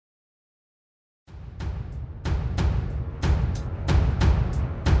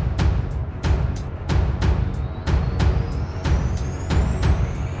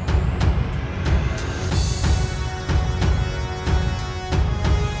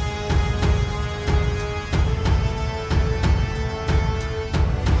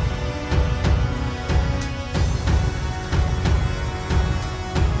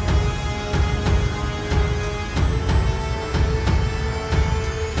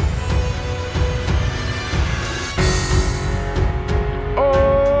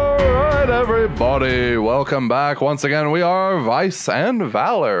everybody. Welcome back. Once again, we are Vice and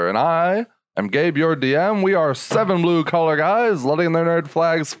Valor, and I am Gabe, your DM. We are 7 blue-collar guys letting their nerd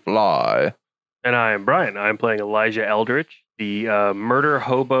flags fly. And I am Brian. I'm playing Elijah Eldritch, the murder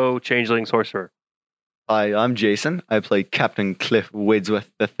hobo changeling sorcerer. Hi, I'm Jason. I play Captain Cliff Wadsworth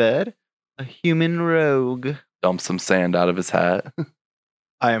III, a human rogue. Dump some sand out of his hat.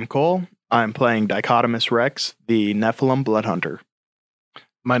 I am Cole. I'm playing Dichotomous Rex, the Nephilim Bloodhunter.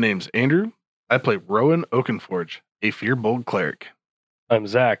 My name's Andrew. I play Rowan Oakenforge, a fear-bold cleric. I'm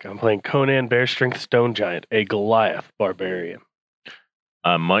Zach. I'm playing Conan Bear Strength Stone Giant, a Goliath barbarian.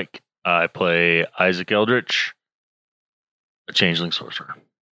 I'm Mike. I play Isaac Eldritch, a changeling sorcerer.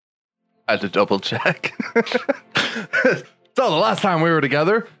 I had to double check. So the last time we were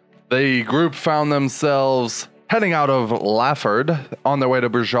together, the group found themselves heading out of Lafford on their way to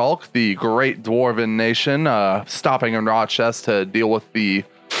Berjalk, the great dwarven nation, stopping in Rochester to deal with the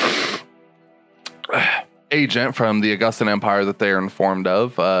agent from the Augustan Empire that they are informed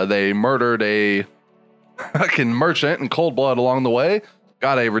of. They murdered a fucking merchant in cold blood along the way,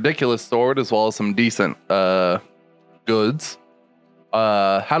 got a ridiculous sword as well as some decent goods.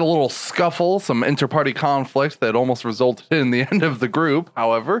 Had a little scuffle, some inter-party conflict that almost resulted in the end of the group.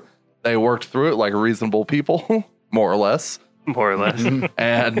 However, they worked through it like reasonable people, more or less. More or less.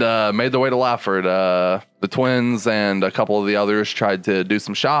 And made their way to Lafford. The twins and a couple of the others tried to do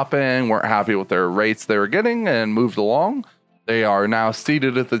some shopping, weren't happy with their rates they were getting, and moved along. They are now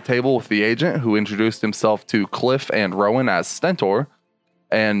seated at the table with the agent, who introduced himself to Cliff and Rowan as Stentor.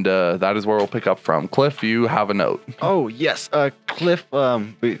 And that is where we'll pick up from. Cliff, you have a note. Oh, yes. Cliff,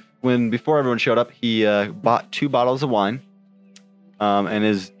 before everyone showed up, he bought 2 bottles of wine and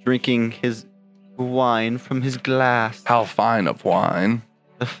is drinking his wine from his glass. How fine of wine.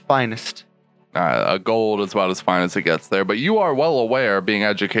 The finest. A gold is about as fine as it gets there, but you are well aware, being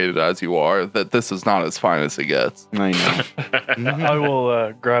educated as you are, that this is not as fine as it gets. I know. I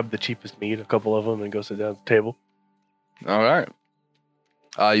will grab the cheapest meat, a couple of them, and go sit down at the table. All right.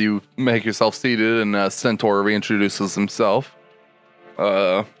 You make yourself seated, and Centaur reintroduces himself.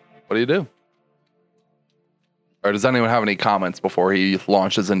 What do you do? Or does anyone have any comments before he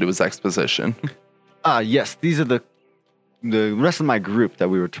launches into his exposition? Yes. These are the rest of my group that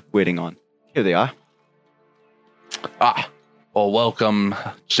we were waiting on. Here they are. Well, welcome,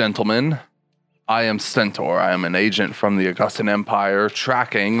 gentlemen. I am Centaur. I am an agent from the Augustan Empire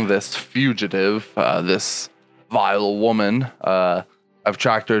tracking this fugitive, this vile woman. I've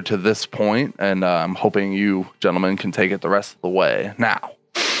tracked her to this point, and I'm hoping you gentlemen can take it the rest of the way. Now,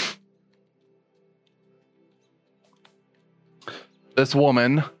 this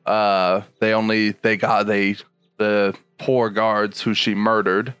woman, the poor guards who she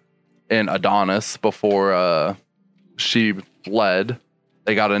murdered in Adonis before she fled,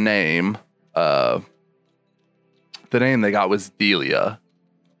 they got a name. The name they got was Delia.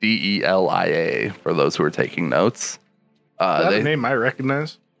 Delia, for those who are taking notes. Is that a name I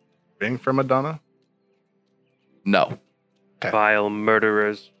recognize? Being from Madonna? No. Okay. Vile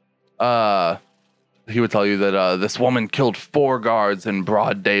murderers. He would tell you that this woman killed 4 guards in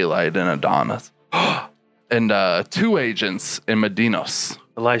broad daylight in Adonis. And 2 agents in Medinos.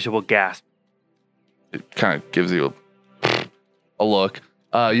 Elijah will gasp. It kind of gives you a look.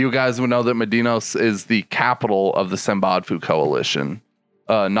 You guys would know that Medinos is the capital of the Sembadfu Coalition.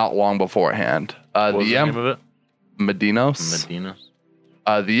 Not long beforehand. What was the name of it? Medinos.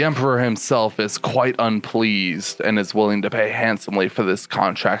 The Emperor himself is quite unpleased and is willing to pay handsomely for this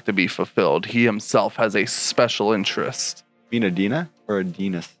contract to be fulfilled. He himself has a special interest. Medina or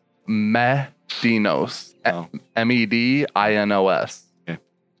Adinas? Medinos. Oh. Medinos.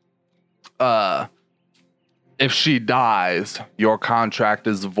 Okay. If she dies, your contract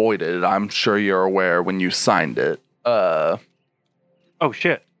is voided. I'm sure you're aware when you signed it. Oh,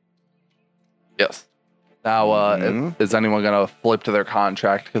 shit. Yes. Now, is anyone going to flip to their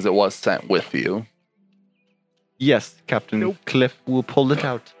contract because it was sent with you? Yes, Captain Cliff will pull it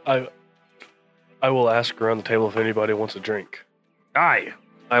out. I will ask around the table if anybody wants a drink. Aye.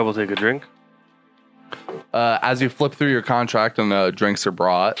 I will take a drink. As you flip through your contract and the drinks are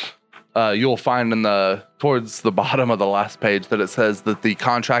brought, you'll find towards the bottom of the last page that it says that the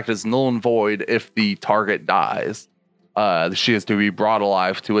contract is null and void if the target dies. She is to be brought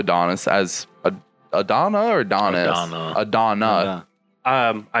alive to Adonis as Adana or Adonis? Adana.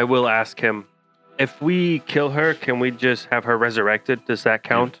 I will ask him, if we kill her, can we just have her resurrected? Does that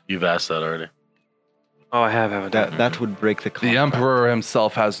count? You've asked that already. Oh, I have. That would break the contract. The Emperor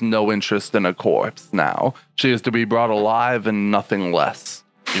himself has no interest in a corpse now. She is to be brought alive and nothing less.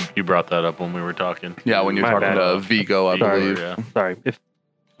 You brought that up when we were talking. Yeah, when you're talking to Vigo, I believe. Yeah. Sorry,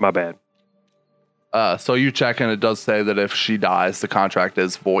 my bad. So you check, and it does say that if she dies, the contract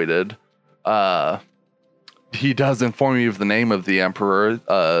is voided. He does inform you of the name of the emperor.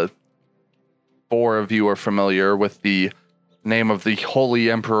 4 of you are familiar with the name of the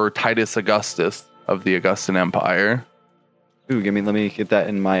Holy Emperor Titus Augustus of the Augustan Empire. Ooh, let me get that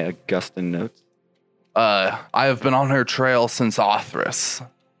in my Augustan notes. I have been on her trail since Othris.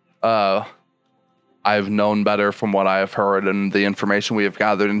 I've known better from what I have heard and the information we have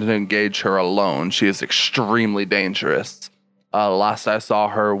gathered, and to engage her alone. She is extremely dangerous. Last I saw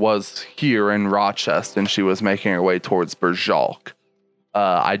her was here in Rochester, and she was making her way towards Berjalk.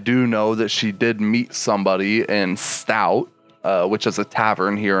 I do know that she did meet somebody in Stout, which is a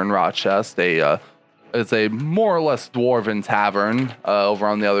tavern here in Rochester. It's a more or less dwarven tavern over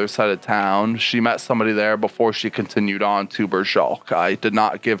on the other side of town. She met somebody there before she continued on to Berjalk. I did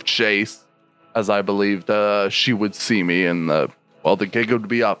not give chase, as I believed she would see me, and the gig would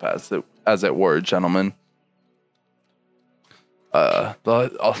be up, as it were, gentlemen.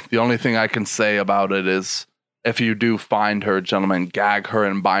 The only thing I can say about it is, if you do find her, gentlemen, gag her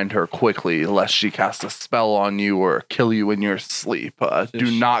and bind her quickly, lest she cast a spell on you or kill you in your sleep. Do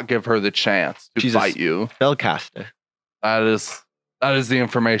not give her the chance to fight you. Spellcaster. That is the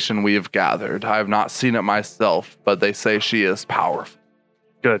information we have gathered. I have not seen it myself, but they say she is powerful.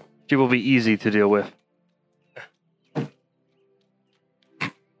 Good. She will be easy to deal with.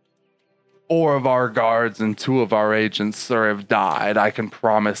 4 of our guards and 2 of our agents, sir, have died. I can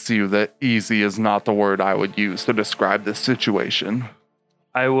promise you that easy is not the word I would use to describe this situation.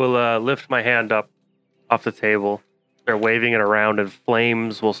 I will lift my hand up off the table, start waving it around, and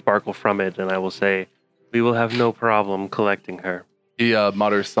flames will sparkle from it, and I will say, we will have no problem collecting her. He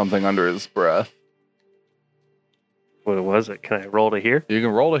mutters something under his breath. What was it? Can I roll to hear? You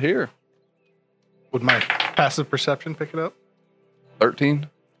can roll to hear. Would my passive perception pick it up? 13?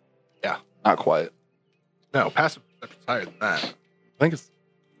 Yeah. Not quite. No, passive perception's higher than that. I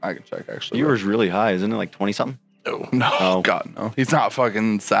can check, actually. Yours really high, isn't it? Like 20-something? No, Oh. God, no. He's not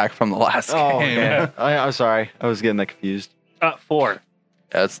fucking Zach from the last Oh, game. okay. I'm sorry. I was getting that confused. 4.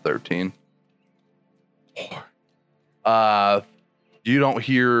 Yeah, it's 13. You don't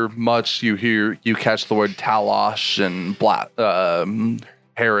hear much. You catch the word Talosh and black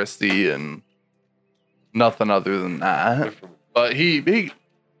heresy and nothing other than that. But he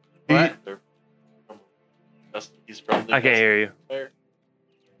He's from the I can't hear you.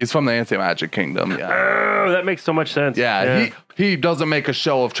 he's from the Anti-Magic Kingdom. Yeah, Oh, that makes so much sense. yeah. He doesn't make a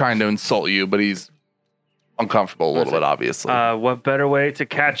show of trying to insult you, but he's uncomfortable a little bit, obviously. What better way to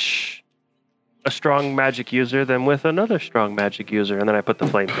catch a strong magic user than with another strong magic user? And then I put the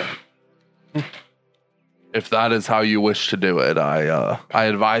flames down. If that is how you wish to do it, I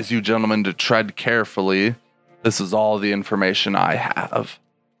advise you, gentlemen, to tread carefully. This is all the information I have.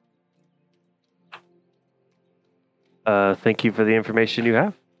 Thank you for the information you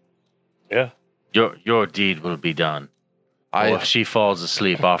have. Yeah. Your deed will be done. Or if she falls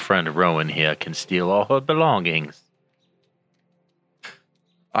asleep, our friend Rowan here can steal all her belongings.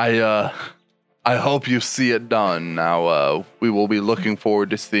 I hope you see it done. Now, we will be looking forward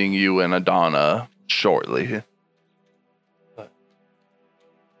to seeing you and Adana shortly.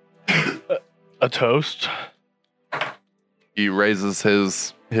 A toast. He raises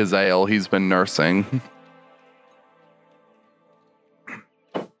his ale he's been nursing.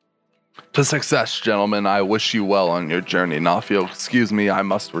 To success, gentlemen. I wish you well on your journey. Now, if you'll excuse me, I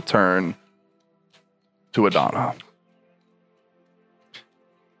must return to Adana.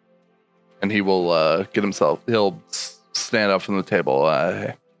 And he will he'll stand up from the table.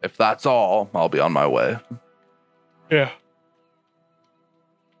 If that's all, I'll be on my way. Yeah.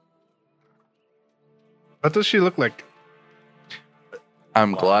 What does she look like?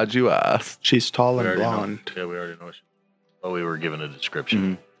 I'm glad you asked. She's tall and already know. blonde. Yeah, we already know. Oh, we were given a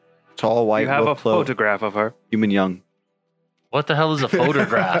description. Tall, white, You have a wolf cloak, photograph of her. human young. What the hell is a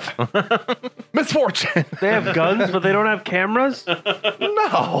photograph? Misfortune! They have guns, but they don't have cameras?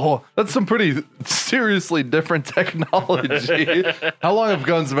 No, that's some pretty seriously different technology. How long have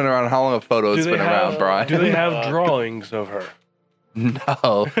guns been around? How long have photos been around, Brian? Do they have drawings of her?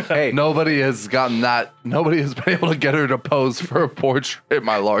 No. Hey. Nobody has gotten that. Nobody has been able to get her to pose for a portrait,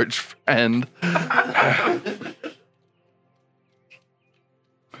 my large friend. I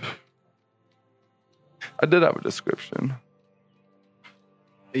did have a description.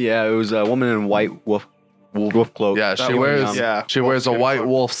 Yeah, it was a woman in white wolf cloak. Yeah, That she was wears young. Yeah, she wears a wolfskin white cloak.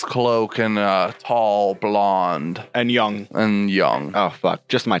 wolf's cloak and a tall blonde And young. and young. Oh fuck,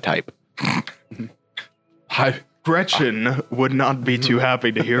 just my type. Gretchen would not be too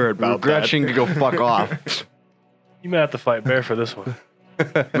happy to hear about Gretchen could go fuck off. You may have to fight Bear for this one.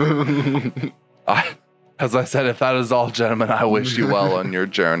 As I said, if that is all, gentlemen, I wish you well on your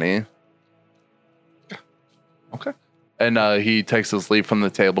journey. Okay. And he takes his leaf from the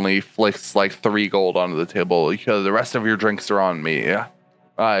table and he flicks like 3 gold onto the table. The rest of your drinks are on me.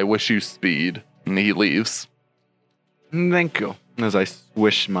 I wish you speed. And he leaves. Thank you. As I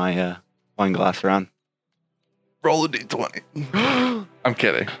swish my wine glass around. Roll a d20. I'm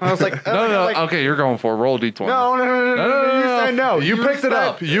kidding. I was like, No. Okay, you're going for it. Roll a d20. No. You said no. You picked it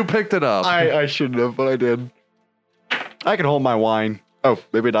up. You picked it up. I shouldn't have, but I did. I can hold my wine. Oh,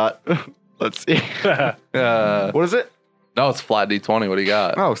 maybe not. Let's see. What is it? No, it's flat d20. What do you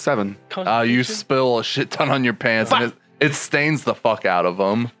got? Oh, 7. You spill a shit ton on your pants and it stains the fuck out of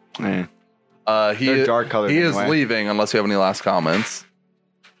them. They're dark colored. He is leaving unless you have any last comments.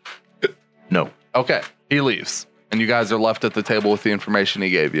 No. Okay, he leaves. And you guys are left at the table with the information he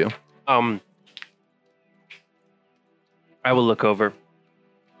gave you. I will look over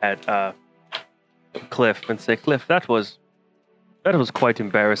at Cliff and say, Cliff, that was quite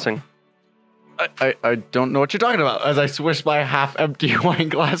embarrassing. I don't know what you're talking about. As I swish my half-empty wine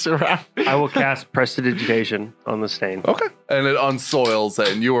glass around. I will cast Prestidigitation on the stain. Okay. And it unsoils it,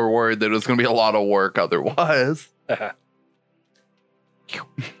 and you were worried that it was going to be a lot of work otherwise.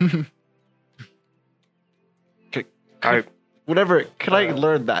 Whatever. Can I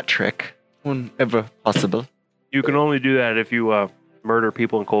learn that trick whenever possible? You can only do that if you murder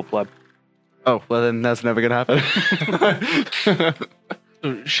people in cold blood. Oh, well then that's never gonna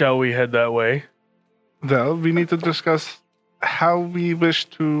happen. Shall we head that way? Well, we need to discuss how we wish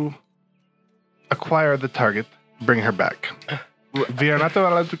to acquire the target, bring her back. We are not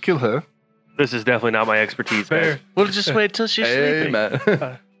allowed to kill her. This is definitely not my expertise, guys. We'll just wait till she's sleeping.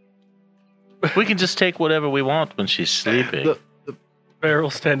 Amen. We can just take whatever we want when she's sleeping. Bear will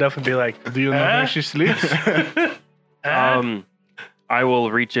stand up and be like, Do you know where she sleeps? I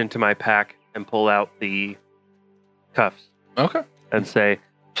will reach into my pack and pull out the cuffs Okay. and say,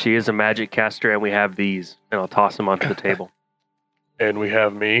 she is a magic caster and we have these. And I'll toss them onto the table. and we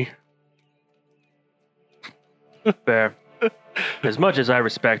have me. Fair. As much as I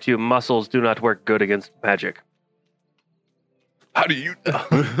respect you, muscles do not work good against magic. How do you know?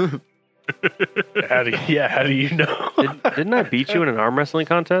 How do you know? Didn't I beat you in an arm wrestling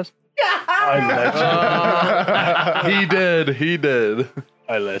contest? I let you. He did.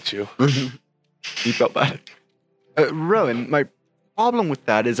 I let you. He felt bad. Rowan, my problem with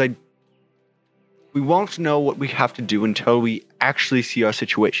that is we won't know what we have to do until we actually see our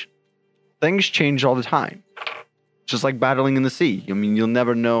situation. Things change all the time. Just like battling in the sea. I mean, you'll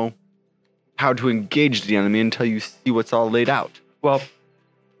never know how to engage the enemy until you see what's all laid out. Well,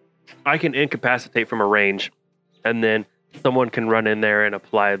 I can incapacitate from a range, and then someone can run in there and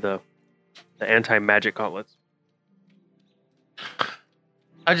apply the anti-magic gauntlets.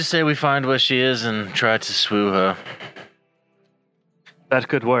 I just say we find where she is and try to swoo her. That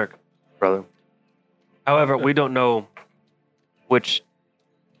could work, brother. However, we don't know which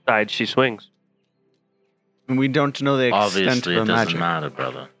side she swings. And we don't know the extent Obviously, of it her doesn't magic. matter,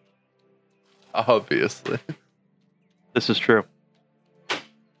 brother. Obviously. This is true.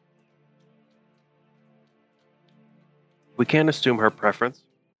 We can't assume her preference.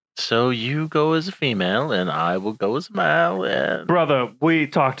 So you go as a female, and I will go as a male, and... Brother, we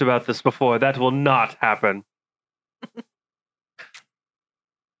talked about this before. That will not happen.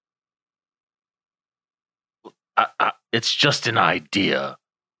 It's just an idea,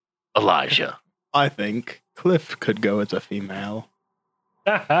 Elijah. I think Cliff could go as a female.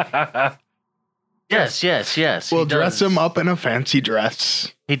 Yes. We'll he dress does. him up in a fancy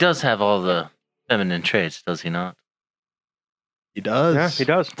dress. He does have all the feminine traits, does he not? He does. Yeah, he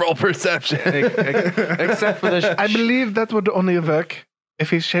does. Roll perception. Except for the... I believe that would only work if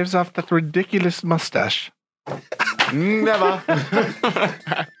he shaves off that ridiculous mustache. Never.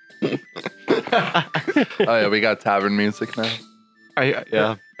 Oh yeah, we got tavern music now.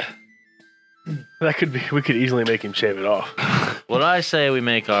 Yeah. That could be. We could easily make him shave it off. Well, I say we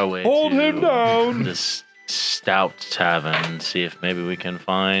make our way Hold to him down. this stout tavern and see if maybe we can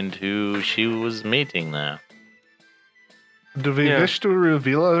find who she was meeting there. Do we Yeah. wish to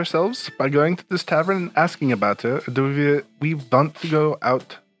reveal ourselves by going to this tavern and asking about her? Or do we want to go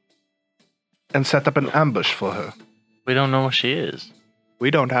out and set up an ambush for her? We don't know where she is.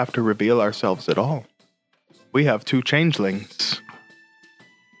 We don't have to reveal ourselves at all. We have 2 changelings.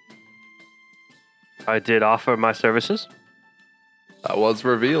 I did offer my services. That was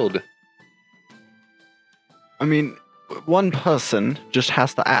revealed. I mean, one person just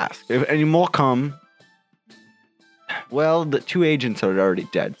has to ask. If any more come, well, the 2 agents are already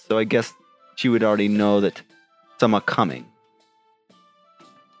dead, so I guess she would already know that some are coming.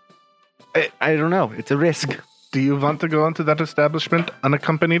 I don't know. It's a risk. Do you want to go into that establishment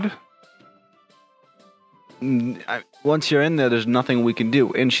unaccompanied? Once you're in there, there's nothing we can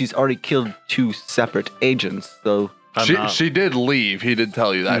do. And she's already killed 2 separate agents, so She did leave. He did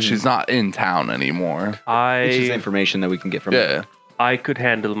tell you that. She's not in town anymore. it's just information that we can get from her. Yeah. I could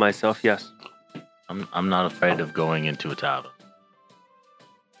handle myself, yes. I'm not afraid of going into a tavern.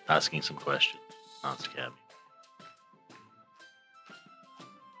 Asking some questions. Not scare me.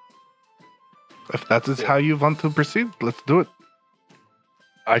 If that is how you want to proceed, let's do it.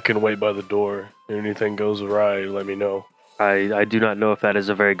 I can wait by the door. If anything goes awry, let me know. I do not know if that is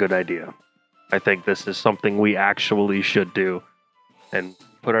a very good idea. I think this is something we actually should do and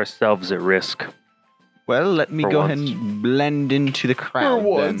put ourselves at risk. Well, let me For go once. ahead and blend into the crowd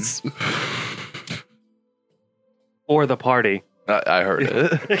then. Or the party. I heard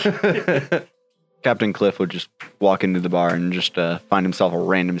it. Captain Cliff would just walk into the bar and just find himself a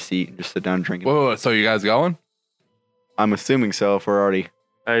random seat and just sit down drinking. Whoa, so you guys going? I'm assuming so if we're already...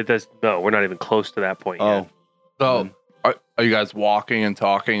 No, we're not even close to that point Oh, yet. So are you guys walking and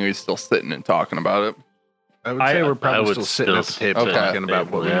talking, or are you still sitting and talking about it? I would say we're I probably would still sitting at the still table sit at talking the about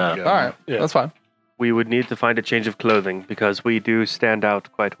table, what we yeah. need to go. All right, Yeah. that's fine. We would need to find a change of clothing because we do stand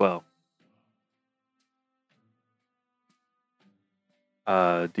out quite well.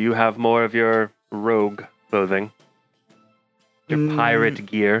 Do you have more of your rogue clothing? Your pirate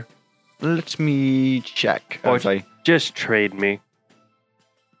gear? let me check. Or As I, just trade me.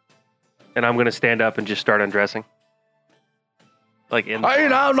 And I'm going to stand up and just start undressing. Like in the Hey,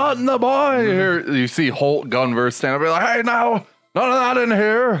 now, not in the boy. Here, you see Holt Gunver stand up, be like, hey, now, none of that in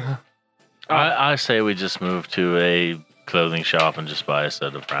here. I say we just move to a clothing shop and just buy a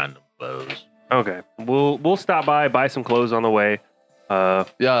set of random clothes. Okay. We'll stop by, buy some clothes on the way.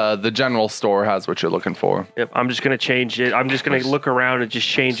 Yeah, the general store has what you're looking for. Yep, I'm just going to change it. I'm just going to look around and just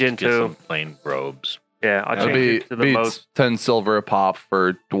change Just get into... some plain robes. Yeah, I'll It'll change it to the be most... 10 silver a pop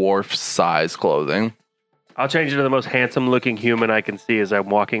for dwarf size clothing. I'll change it to the most handsome looking human I can see as I'm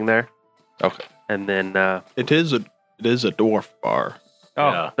walking there. Okay. And then, It is a dwarf bar.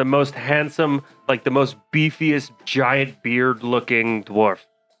 Yeah. the most handsome, like the most beefiest, giant beard looking dwarf.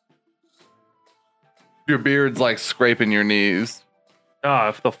 Your beard's like scraping your knees.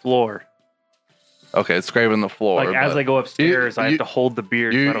 Off the floor. Okay, it's scraping the floor. Like as but I go upstairs, I you- have to hold the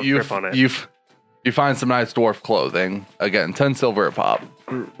beard so I don't trip on it. You find some nice dwarf clothing. Again, 10 silver a pop.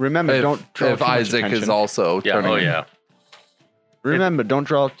 remember, don't draw If too much Isaac attention. is also Yeah. turning. Oh yeah. Remember, don't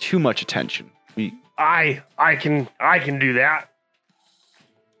draw too much attention. I can do that.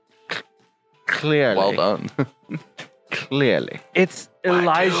 Clearly. Well done. Clearly. It's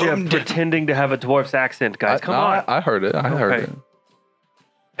Elijah doomed. pretending to have a dwarf's accent, guys. Come on. I heard it. I heard Okay.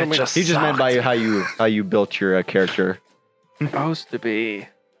 it. He just meant by how you built your character. Supposed to be.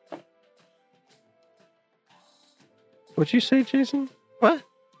 What'd you say, Jason? What?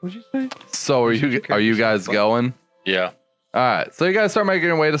 What'd you say? So are you guys going? Yeah. All right. So you guys start making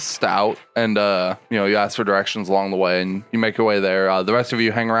your way to Stout, and you ask for directions along the way, and you make your way there. The rest of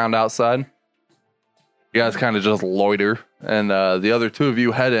you hang around outside. You guys kind of just loiter, and the other 2 of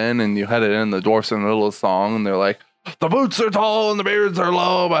you head in, and you head in. The dwarf's in the middle of the song, and they're like, "The boots are tall and the beards are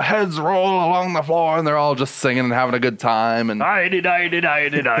low, but heads roll along the floor," and they're all just singing and having a good time. And you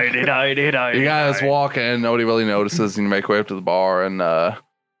guys walk in, nobody really notices, and you make your way up to the bar, and the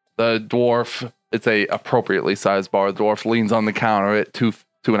dwarf, it's a appropriately sized bar. The dwarf leans on the counter at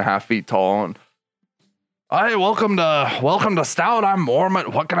 2.5 feet tall, and hi, welcome to Stout. I'm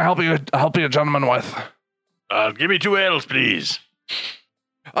Mormont. What can I help you gentlemen with? Give me 2 ales, please.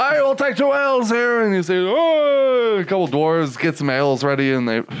 I will take 2 ales here, and you see, oh, a couple dwarves get some ales ready, and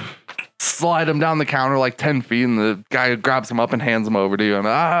they slide them down the counter like 10 feet, and the guy grabs them up and hands them over to you, and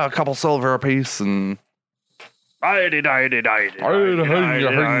a couple silver apiece, and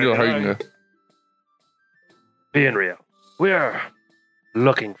Bienrio, we're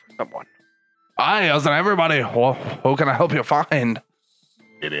looking for someone. Aye, isn't everybody? Well, who can I help you find?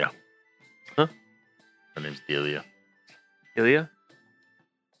 Delia. Huh? Her name's Delia. Ilya?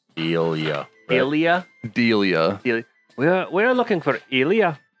 Delia. Right? Ilya? Delia. We're looking for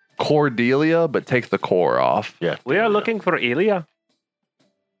Ilya. Cordelia, but take the core off. Yeah. We are looking for Ilya.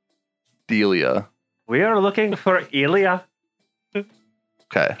 Delia. We are looking for Ilya.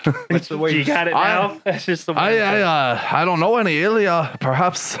 Okay. What's the way You got it now? That's just the way. I don't know any Ilya.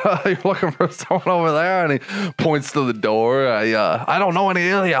 Perhaps you're looking for someone over there, and he points to the door. I don't know any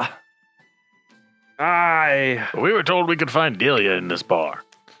Ilya. We were told we could find Delia in this bar.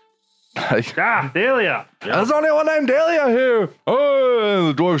 Delia. There's only one named Delia here. Oh,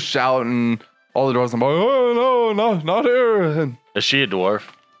 and the dwarves shouting. All the dwarves in the bar. Oh no, not here. And Is she a dwarf?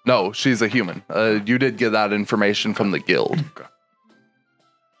 No, she's a human. You did get that information from the guild.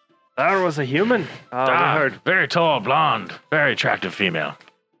 That was a human. We heard. Very tall, blonde, very attractive female.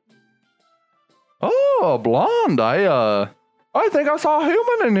 Oh, blonde. I think I saw a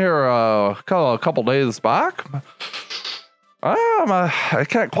human in here a couple days back. I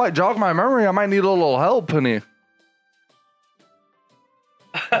can't quite jog my memory. I might need a little help. And he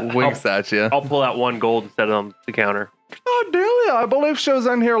winks at you. I'll pull out 1 gold and set it on the counter. Oh, Delia, I believe she was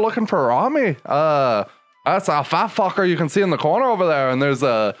in here looking for Rami. That's a fat fucker you can see in the corner over there. And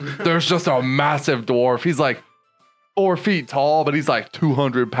there's just a massive dwarf. He's like 4 feet tall, but he's like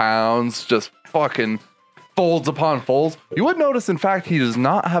 200 pounds. Just fucking folds upon folds. You would notice, in fact, he does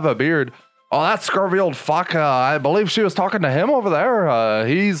not have a beard. Oh, that scurvy old fuck. I believe she was talking to him over there.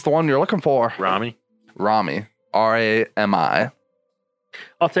 He's the one you're looking for. Rami? Rami. Rami.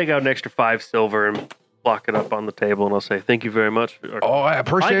 I'll take out an extra 5 silver and block it up on the table, and I'll say, thank you very much. I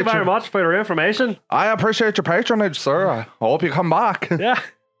appreciate Thank you very much for your information. I appreciate your patronage, sir. I hope you come back. Yeah,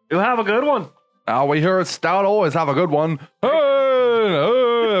 you have a good one. We here at Stout always have a good one.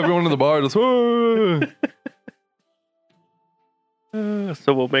 Hey, everyone in the bar just...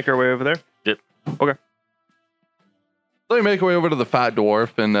 So we'll make our way over there? Yep. Okay. So you make your way over to the fat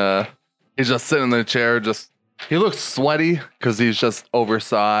dwarf, and he's just sitting in the chair, he looks sweaty because he's just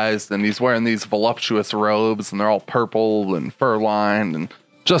oversized, and he's wearing these voluptuous robes, and they're all purple and fur-lined, and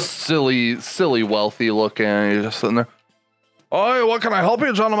just silly wealthy looking. He's just sitting there. Oh, what can I help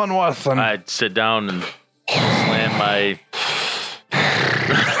you gentlemen with? And I'd sit down and slam my...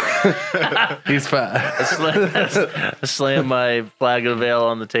 He's fat. I slam my flag of ale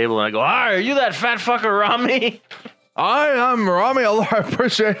on the table and I go, "Hi, are you that fat fucker Rami?" I am Rami. I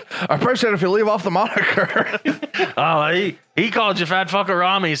appreciate if you leave off the moniker. He called you fat fucker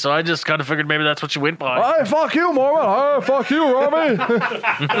Rami, so I just kind of figured maybe that's what you went by. Hey, fuck you, Mormon. Hey, fuck you, Rami.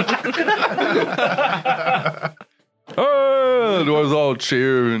 The dwarves all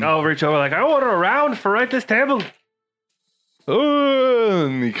cheering. I'll reach over like, I order a round for right this table.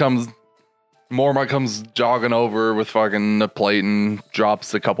 And Mormont comes jogging over with fucking a plate and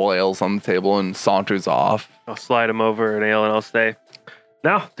drops a couple ales on the table and saunters off. I'll slide him over an ale and I'll say,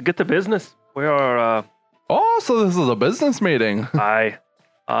 now, to get to business, we are, so this is a business meeting. we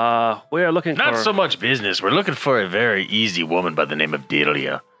are looking Not for... so much business. We're looking for a very easy woman by the name of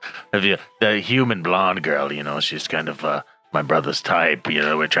Delia. The human blonde girl, she's kind of my brother's type.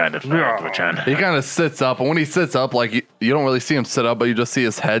 We're trying to He kind of sits up, and when he sits up, like you don't really see him sit up, but you just see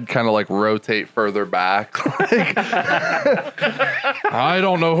his head kind of like rotate further back. Like, I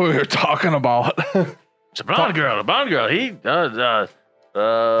don't know who you're talking about. It's a blonde girl. He the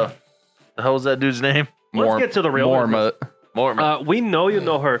hell's that dude's name? Let's get to the real Mormont. Mormont. we know you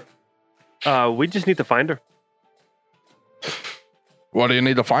know her. We just need to find her. What do you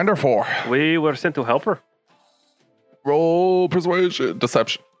need to find her for? We were sent to help her. Roll persuasion,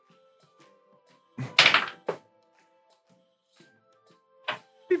 deception.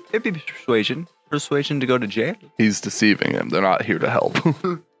 It'd be persuasion. Persuasion to go to jail. He's deceiving him. They're not here to help.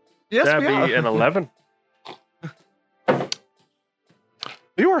 Yes, That'd we be are. an 11.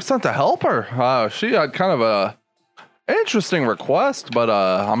 You were sent to help her. She had kind of a interesting request, but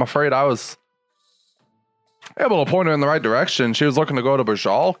I'm afraid I was able to point her in the right direction. She was looking to go to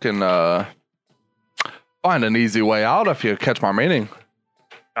Bajalk and find an easy way out, if you catch my meaning.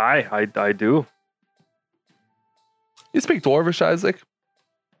 I do. You speak Dwarvish, Isaac?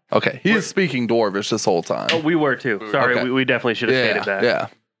 Okay, he is speaking Dwarvish this whole time. Oh, we were too. Sorry, Okay. we definitely should have stated that. Yeah.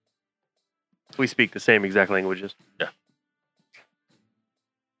 We speak the same exact languages.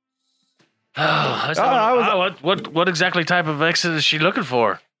 What exactly type of exit is she looking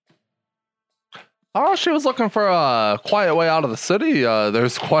for? Oh, she was looking for a quiet way out of the city.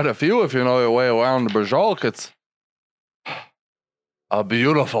 There's quite a few if you know your way around Bajalk. It's a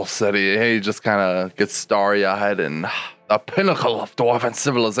beautiful city. He just kind of gets starry-eyed and the pinnacle of dwarven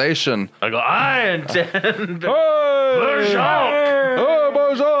civilization. I go, I intend. Bajalk! Oh,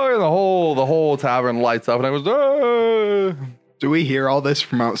 Bajalk! And the whole tavern lights up and it goes, hey! Do we hear all this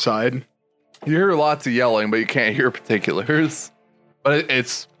from outside? You hear lots of yelling, but you can't hear particulars. But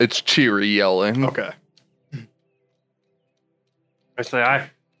it's cheery yelling. Okay. I say,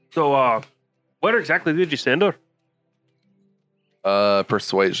 So, where exactly did you send her?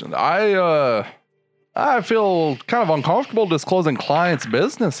 Persuasion. I feel kind of uncomfortable disclosing clients'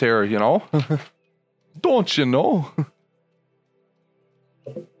 business here, Don't you know?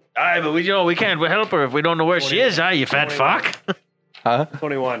 Aye, but we can't help her if we don't know where she is, you fat fuck. Huh?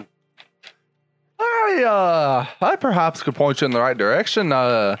 21. I perhaps could point you in the right direction.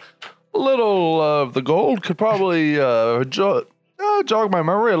 A little of the gold could probably jog my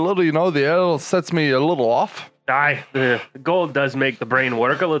memory a little. You know, the ale sets me a little off. Aye, the gold does make the brain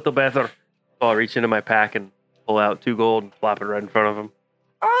work a little better. So I'll reach into my pack and pull out 2 gold and flop it right in front of him.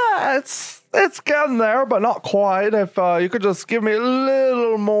 It's getting there, but not quite. If you could just give me a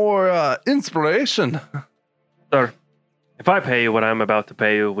little more inspiration. Sir, if I pay you what I'm about to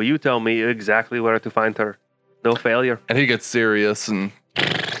pay you, will you tell me exactly where to find her? No failure. And he gets serious and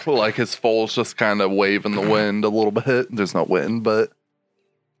like his foal's just kind of waving the wind a little bit. There's no wind, but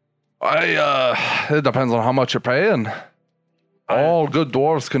it depends on how much you're paying. All good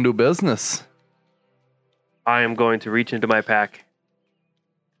dwarves can do business. I am going to reach into my pack,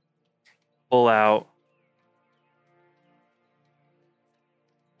 pull out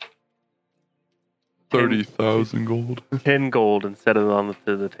 30,000 gold. 10 gold and set it on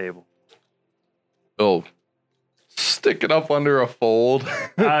the table. Oh, stick it up under a fold.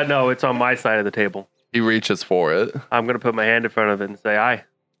 No, it's on my side of the table. He reaches for it. I'm going to put my hand in front of it and say, aye,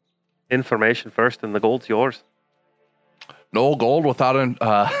 information first and the gold's yours. No gold without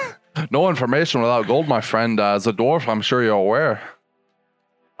no information without gold, my friend. As a dwarf, I'm sure you're aware.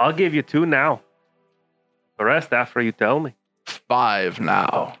 I'll give you 2 now. The rest after you tell me. 5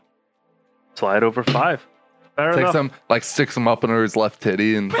 now. Slide over 5. Fair enough. Sticks him up under his left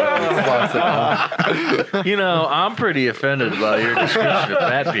titty and slots it down. You know, I'm pretty offended by your description of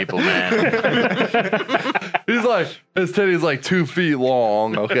fat people, man. He's like, his titty's like 2 feet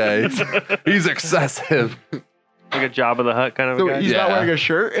long, okay? He's excessive. Like a Jabba the Hutt kind of So a guy. he's not wearing a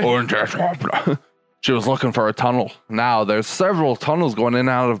shirt? She was looking for a tunnel. Now, there's several tunnels going in and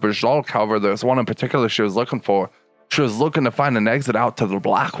out of Bajal cover. There's one in particular she was looking for. She was looking to find an exit out to the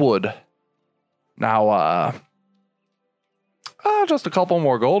Blackwood. Now, just a couple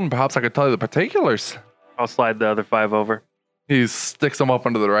more gold, and perhaps I could tell you the particulars. I'll slide the other 5 over. He sticks them up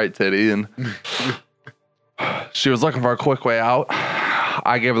under the right titty, and she was looking for a quick way out.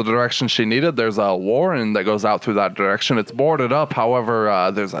 I gave her the direction she needed. There's a warren that goes out through that direction. It's boarded up.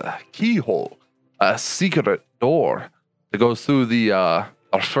 However, there's a keyhole, a secret door that goes through the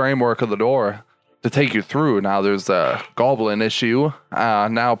framework of the door to take you through. Now, there's a goblin issue.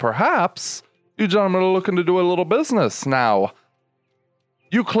 Now, perhaps you gentlemen are looking to do a little business. Now,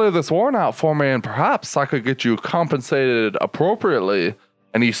 you clear this warrant out for me, and perhaps I could get you compensated appropriately.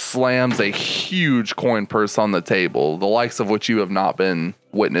 And he slams a huge coin purse on the table, the likes of which you have not been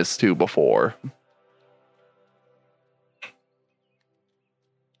witness to before.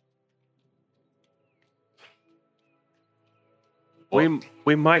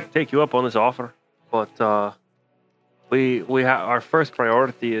 We might take you up on this offer, but our first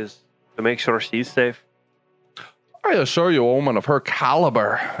priority is to make sure she's safe. I assure you, a woman of her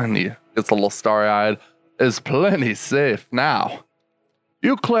caliber, and he gets a little starry-eyed, is plenty safe. Now,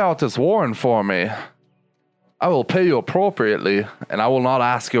 you clear out this warrant for me. I will pay you appropriately, and I will not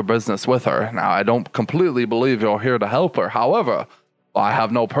ask your business with her. Now, I don't completely believe you're here to help her. However, I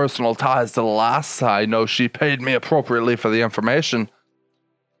have no personal ties to the lass. I know she paid me appropriately for the information.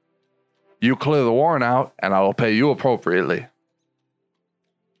 You clear the warrant out, and I will pay you appropriately.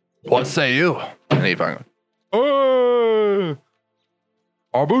 What say you? And he fucking, hey!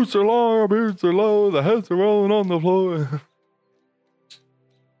 Our boots are long, our beards are low, the heads are rolling on the floor.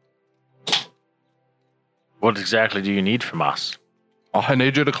 What exactly do you need from us? I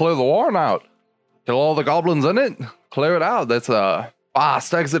need you to clear the warrant out. Kill all the goblins in it. Clear it out. That's a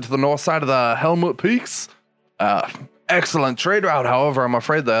fast exit to the north side of the Helmut Peaks. Excellent trade route. However, I'm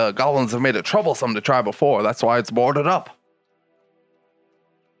afraid the goblins have made it troublesome to try before. That's why it's boarded up.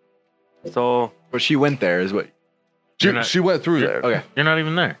 So, But she went there, is what. She went through there. Okay. You're not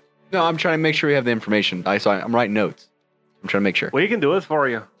even there. No, I'm trying to make sure we have the information. I'm writing notes. I'm trying to make sure. we can do it for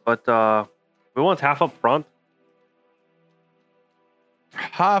you, but we want half up front.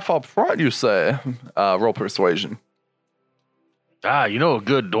 Half up front, you say? Roll persuasion. You know,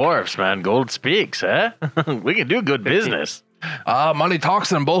 good dwarfs, man. Gold speaks, eh? We can do good business. Money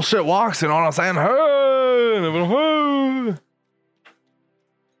talks and bullshit walks, you know what I'm saying? Hey!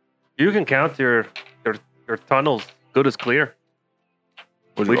 You can count your tunnels good as clear.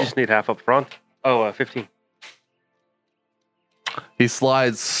 We just need half up front. 15. He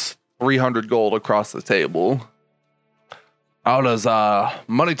slides 300 gold across the table. How does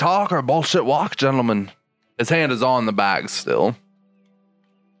money talk or bullshit walk, gentlemen? His hand is on the bag still.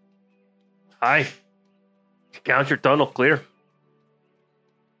 Aye. Count your tunnel clear.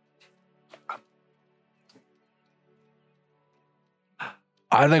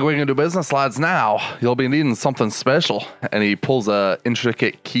 I think we can do business, lads, now. You'll be needing something special. And he pulls a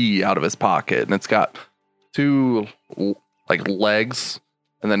intricate key out of his pocket, and it's got two legs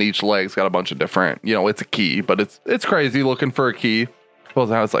And then each leg's got a bunch of different, it's a key, but it's crazy looking for a key. Pulls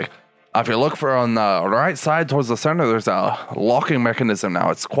out, it's like, if you look for on the right side towards the center, there's a locking mechanism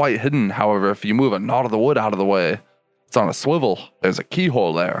now. It's quite hidden. However, if you move a knot of the wood out of the way, it's on a swivel. There's a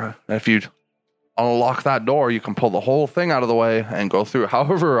keyhole there. And if you unlock that door, you can pull the whole thing out of the way and go through.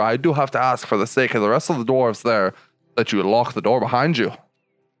 However, I do have to ask for the sake of the rest of the dwarves there that you lock the door behind you.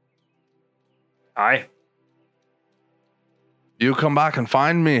 Aye. You come back and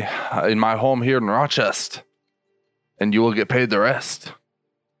find me in my home here in Rochester, and you will get paid the rest.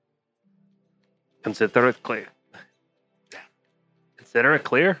 Consider it clear. Consider it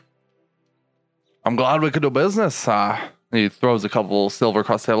clear. I'm glad we could do business. He throws a couple silver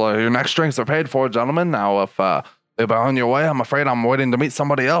across the table. Your next drinks are paid for, gentlemen. Now, if they're on your way, I'm afraid I'm waiting to meet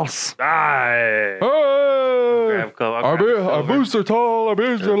somebody else. Aye. Hey! Our Our boots are tall, our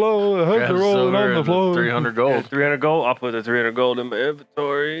beards are low, the heads are rolling on the floor. 300 gold. 300 gold. I'll put the 300 gold in my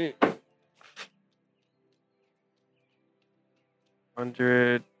inventory.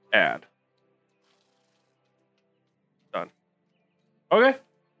 100 add. Done. Okay.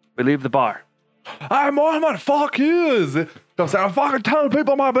 We leave the bar. Hey, Mormon, fuck you. Don't say I'm fucking telling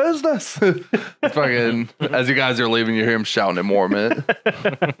people my business. Fucking, as you guys are leaving, you hear him shouting at Mormon.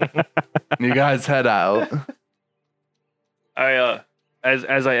 You guys head out.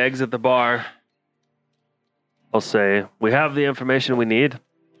 As I exit the bar, I'll say, we have the information we need,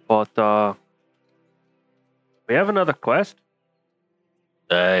 but we have another quest.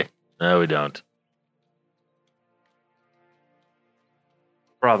 Hey, no, we don't.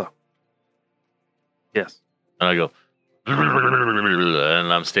 Brother. Yes. And I go,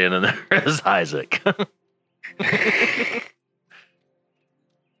 and I'm standing there as Isaac.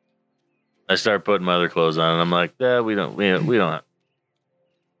 I start putting my other clothes on, and I'm like, yeah, we don't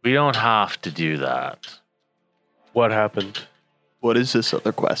have to do that. What happened? What is this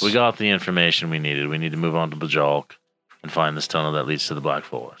other quest? We got the information we needed. We need to move on to Bajalk and find this tunnel that leads to the Black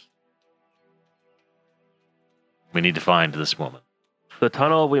Forest. We need to find this woman. The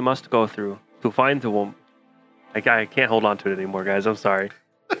tunnel we must go through to find the woman. I can't hold on to it anymore, guys. I'm sorry.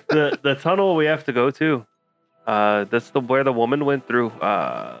 The tunnel we have to go to. That's where the woman went through.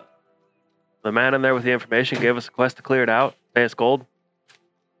 The man in there with the information gave us a quest to clear it out. Pay us gold.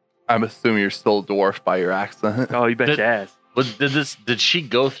 I'm assuming you're still dwarfed by your accent. Oh, you bet your ass. Did she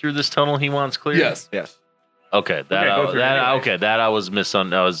go through this tunnel he wants cleared? Yes. Okay, I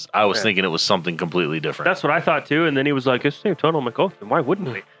was thinking it was something completely different. That's what I thought too. And then he was like, "It's the same tunnel." I'm like, "Oh, then why wouldn't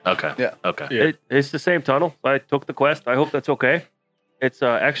we?" Okay. Yeah. Okay. Yeah. It's the same tunnel. I took the quest. I hope that's okay. It's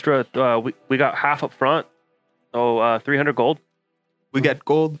extra. We got half up front, so 300 gold. We get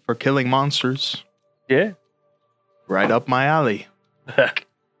gold for killing monsters. Yeah. Right up my alley.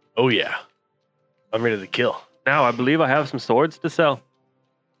 Oh yeah, I'm ready to kill. Now I believe I have some swords to sell.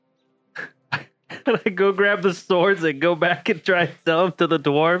 And I go grab the swords and go back and try and sell them to the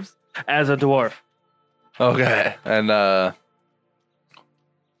dwarves as a dwarf. Okay. And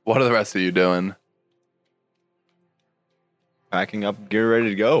what are the rest of you doing? Packing up, get ready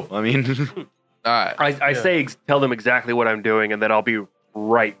to go. I mean, All right. I say tell them exactly what I'm doing, and then I'll be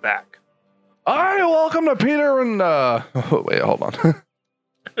right back. All right. Welcome to Peter and wait, hold on.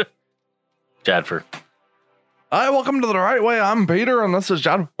 Jadfer. Hi, welcome to the Right Way. I'm Peter, and this is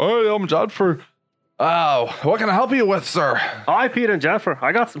Jad. Hey, I'm Jadfer. What can I help you with, sir? Hi, Peter and Jennifer.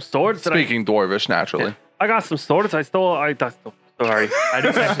 I got some swords. Speaking Dwarvish, naturally. I got some swords. I stole. Sorry. I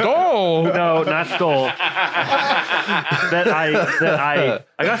didn't say Stole? No, not stole. I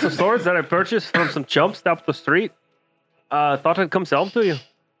got some swords that I purchased from some chumps up the street. Thought I'd come sell them to you.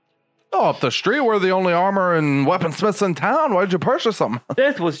 Oh, up the street, we're the only armor and weaponsmiths in town. Why'd you purchase them?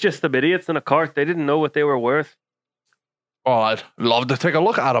 This was just some idiots in a cart. They didn't know what they were worth. Oh, I'd love to take a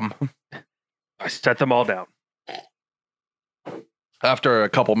look at them. I set them all down. After a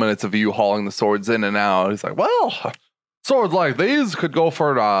couple minutes of you hauling the swords in and out, he's like, well, swords like these could go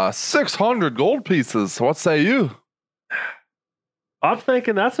for 600 gold pieces. What say you? I'm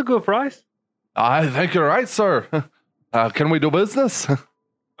thinking that's a good price. I think you're right, sir. Can we do business?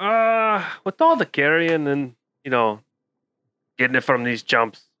 With all the carrying and, getting it from these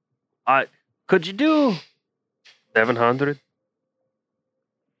jumps, could you do 700?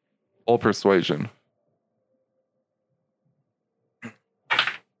 All persuasion.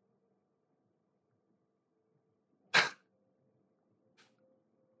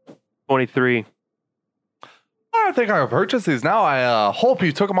 $23. I think I can purchase these now. I hope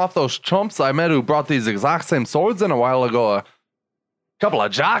you took them off those chumps I met who brought these exact same swords in a while ago. A couple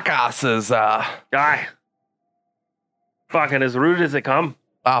of jackasses. Guy. Fucking as rude as they come.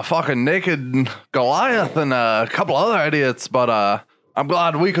 Fucking naked Goliath and a couple other idiots. But I'm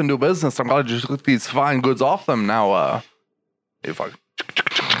glad we can do business. I'm glad you took these fine goods off them. Now, if I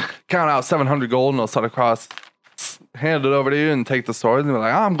count out 700 gold and I'll set across, hand it over to you and take the sword and be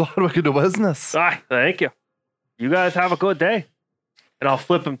like, I'm glad we could do business. Thank you. You guys have a good day. And I'll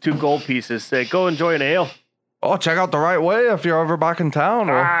flip him 2 gold pieces. Say, go enjoy an ale. Oh, check out the right way if you're ever back in town.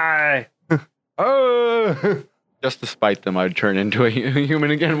 Aye. Oh, Just to spite them, I'd turn into a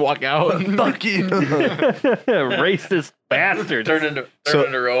human again and walk out. fuck you. Racist bastard. Turn into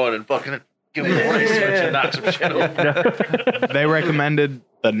Rowan and fucking give him a light switch and knock some shit over. They recommended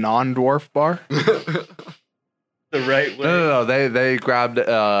the non-dwarf bar. The right way. No. They grabbed.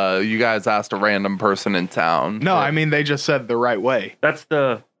 You guys asked a random person in town. No, I mean they just said the right way. That's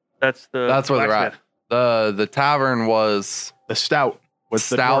where That's where they're at. blacksmith. The tavern was The stout was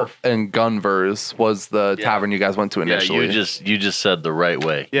Stout the dwarf. and Gunvers was the Yeah. tavern you guys went to Yeah, initially. you just said the right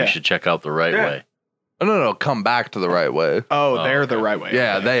way. Yeah. You should check out the right Yeah. way. Oh, no, come back to the right way. Oh, Oh, they're okay. the right way.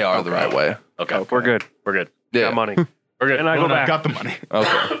 Yeah, Okay. they are the right way. Okay. We're good. We're good. Yeah. Got money. We're good. And I go No, back. got the money.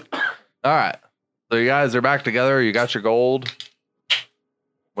 Okay. All right. So you guys are back together. You got your gold.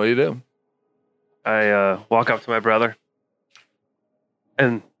 What do you do? I walk up to my brother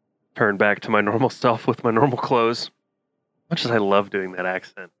and turn back to my normal self with my normal clothes. Much as I love doing that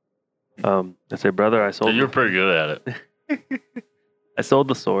accent. I say, brother, I So sold. you're pretty good at it. I sold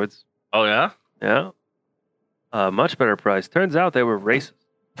the swords. Oh yeah? Yeah. Much better price. Turns out they were racist.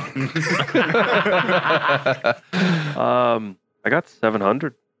 I got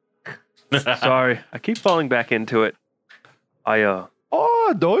 700. Sorry, I keep falling back into it.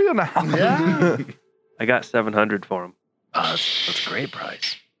 Oh, do you now? Yeah. I got 700 for him. That's a great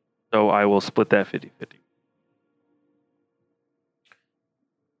price. So I will split that 50-50.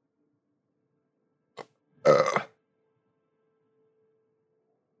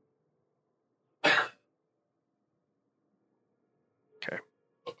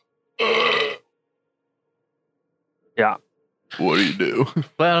 Yeah. What do you do?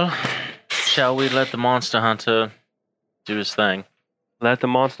 Well, shall we let the monster hunter do his thing? Let the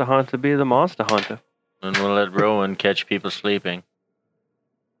monster hunter be the monster hunter, And we'll let Rowan catch people sleeping.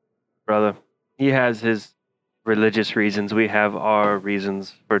 brother. He has his religious reasons. We have our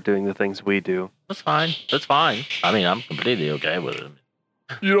reasons for doing the things we do. That's fine. That's fine. I mean, I'm completely okay with it.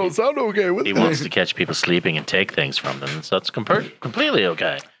 You don't sound okay with He wants to catch people sleeping and take things from them, so that's completely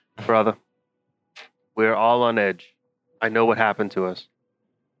okay. Brother, we're all on edge. I know what happened to us.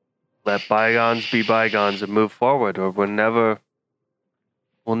 Let bygones be bygones and move forward, or we'll never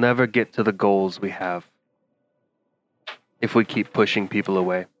get to the goals we have if we keep pushing people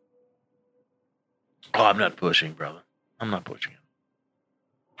away. Oh, I'm not pushing, brother. I'm not pushing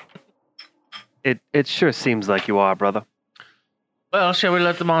it. It sure seems like you are, brother. Well, shall we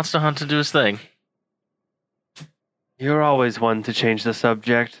let the monster hunter do his thing? You're always one to change the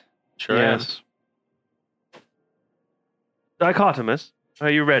subject. Sure am. Yes. Dichotomous,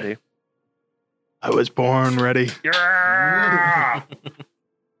 are you ready? I was born ready. Yeah!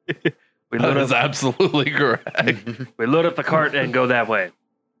 we That load is up, absolutely correct. we load up the cart and go that way.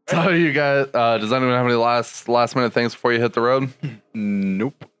 So you guys, does anyone have any last minute things before you hit the road?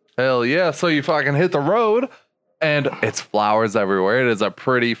 Nope. Hell yeah. So you fucking hit the road and it's flowers everywhere. It is a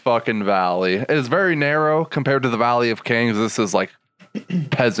pretty fucking valley. It is very narrow compared to the Valley of Kings. This is like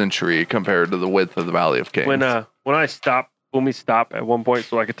peasantry compared to the width of the Valley of Kings. When we stop at one point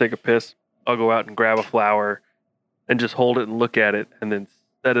so I could take a piss, I'll go out and grab a flower and just hold it and look at it and then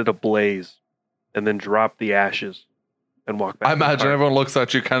set it ablaze and then drop the ashes and walk back. I to the imagine cart. everyone looks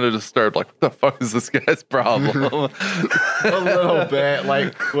at you kind of disturbed, like, what the fuck is this guy's problem? A little bit.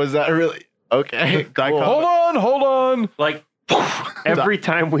 Like, was that really okay? Cool. Hold on. Like every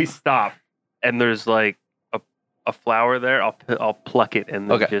time we stop and there's like a flower there, I'll pluck it and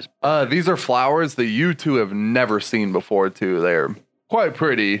then Okay. just These are flowers that you two have never seen before, too. They're quite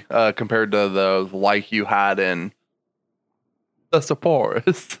pretty compared to the like you had in the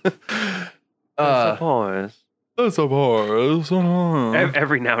Saporis. suppose. The Saporis.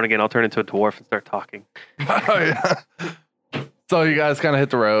 Every now and again, I'll turn into a dwarf and start talking. So you guys kind of hit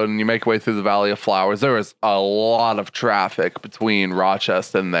the road and you make your way through the Valley of Flowers. There is a lot of traffic between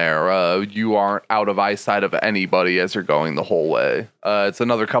Rochester and there. You aren't out of eyesight of anybody as you're going the whole way. It's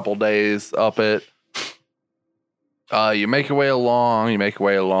another couple days up it. You make your way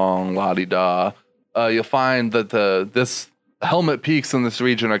along, la-di-da. You'll find that this Helmet Peaks in this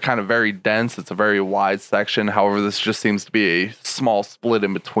region are kind of very dense. It's a very wide section. However, this just seems to be a small split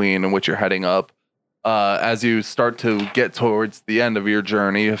in between in which you're heading up. As you start to get towards the end of your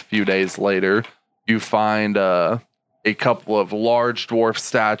journey, a few days later, you find a couple of large dwarf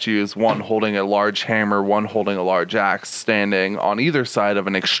statues, one holding a large hammer, one holding a large axe, standing on either side of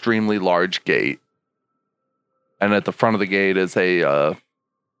an extremely large gate. And at the front of the gate is a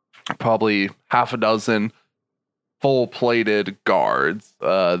probably half a dozen full-plated guards.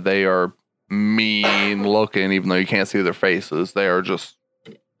 They are mean looking, even though you can't see their faces. They are just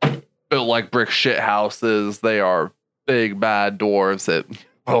built like brick shit houses. They are big bad dwarves at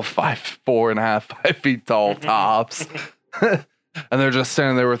 4.5, 5 feet tall tops. And they're just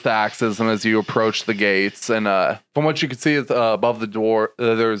standing there with axes. And as you approach the gates, and from what you can see, above the door,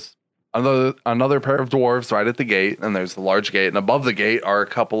 there's another pair of dwarves right at the gate, and there's a large gate. And above the gate are a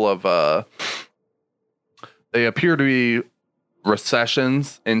couple of they appear to be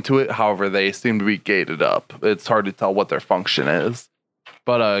recessions into it. However, they seem to be gated up. It's hard to tell what their function is.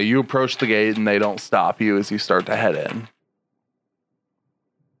 But you approach the gate, and they don't stop you as you start to head in.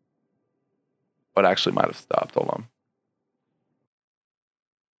 But actually might have stopped. Hold on.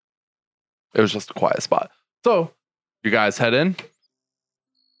 It was just a quiet spot. So, you guys head in?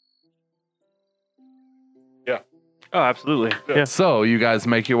 Oh, absolutely. Yeah. So, you guys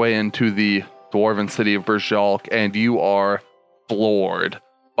make your way into the dwarven city of Berjalk, and you are floored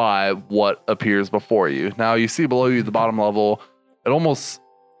by what appears before you. Now, you see below you, the bottom level, it almost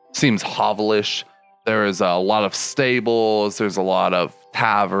seems hovelish. There is a lot of stables, there's a lot of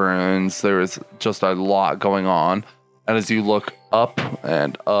taverns, there is just a lot going on. And as you look up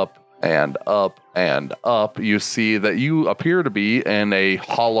and up and up and up, you see that you appear to be in a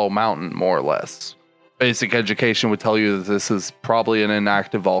hollow mountain, more or less. Basic education would tell you that this is probably an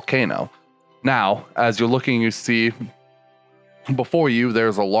inactive volcano. Now, as you're looking, you see before you,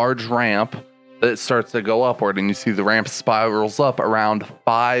 there's a large ramp that starts to go upward, and you see the ramp spirals up around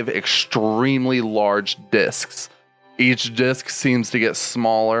 5 extremely large discs. Each disc seems to get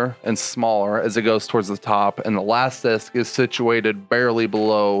smaller and smaller as it goes towards the top, and the last disc is situated barely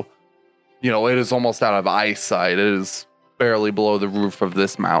below, it is almost out of eyesight. It is barely below the roof of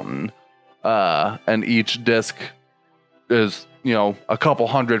this mountain. And each disc is, a couple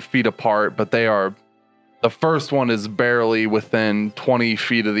 100 feet apart, but the first one is barely within 20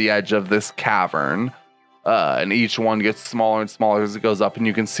 feet of the edge of this cavern. And each one gets smaller and smaller as it goes up. And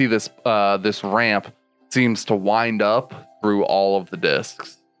you can see this ramp seems to wind up through all of the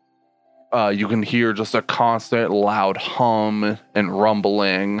discs. You can hear just a constant loud hum and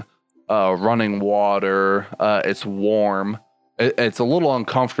rumbling, running water. It's warm. It's a little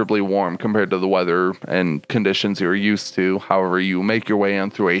uncomfortably warm compared to the weather and conditions you're used to. However, you make your way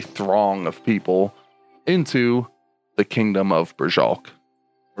in through a throng of people into the kingdom of Berjalk.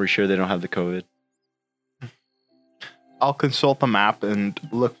 Are we sure they don't have the COVID? I'll consult the map and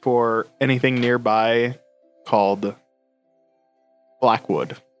look for anything nearby called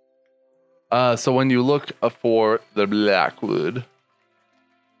Blackwood. So when you look for the Blackwood,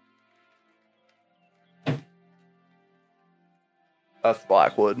 that's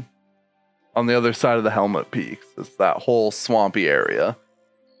Blackwood. On the other side of the Helmet Peaks, it's that whole swampy area.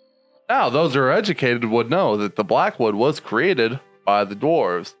 Now, those who are educated would know that the Blackwood was created by the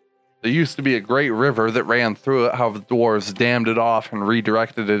dwarves. There used to be a great river that ran through it. However, the dwarves dammed it off and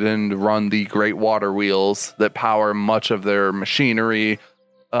redirected it in to run the great water wheels that power much of their machinery,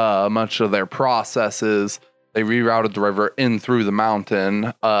 much of their processes. They rerouted the river in through the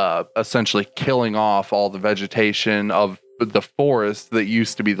mountain, essentially killing off all the vegetation of the forest that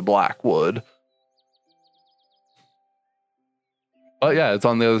used to be the Blackwood. But yeah, it's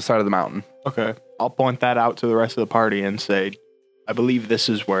on the other side of the mountain. Okay. I'll point that out to the rest of the party and say, I believe this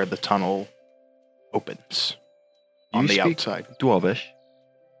is where the tunnel opens. On the outside. Dwarvish.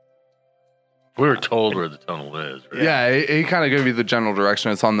 We were told where the tunnel is, right? Yeah, he kind of gave you the general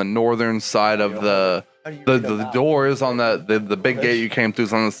direction. It's on the northern side of the door is on the big gate you came through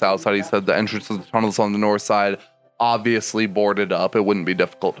is on the south side. He said the entrance to the tunnel is on the north side, obviously boarded up. It wouldn't be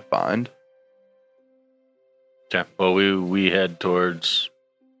difficult to find. Okay. Well, we head towards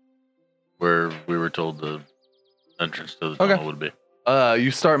where we were told the entrance to the tunnel would be.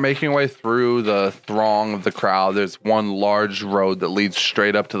 You start making your way through the throng of the crowd. There's one large road that leads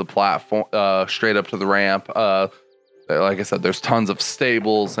straight up to the platform, straight up to the ramp. Like I said, there's tons of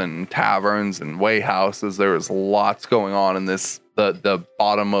stables and taverns and way houses. There's lots going on in the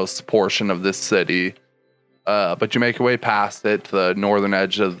bottommost portion of this city. But you make your way past it to the northern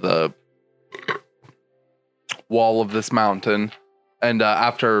edge of the wall of this mountain. And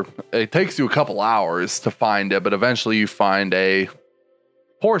after it takes you a couple hours to find it, but eventually you find a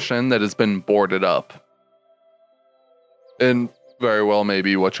portion that has been boarded up. And very well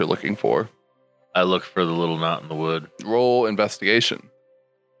maybe what you're looking for. I look for the little knot in the wood. Roll investigation.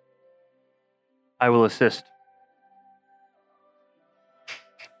 I will assist.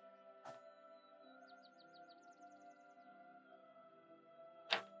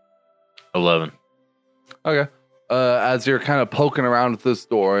 11. Okay. As you're kind of poking around at this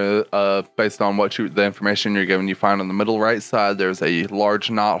door, based on the information you're given, you find on the middle right side there's a large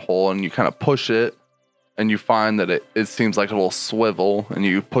knot hole, and you kind of push it, and you find that it seems like a little swivel, and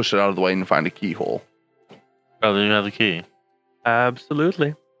you push it out of the way and you find a keyhole. Oh, then you have the key.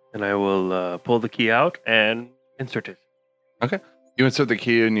 Absolutely. And I will pull the key out and insert it. You insert the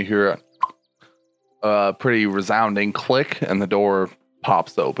key and you hear a pretty resounding click, and the door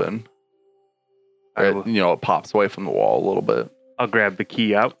pops open. It pops away from the wall a little bit. I'll grab the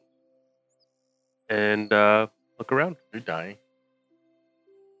key out and look around. You're dying.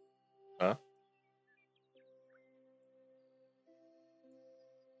 Huh?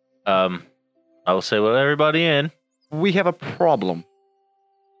 I will say, well, everybody in. We have a problem.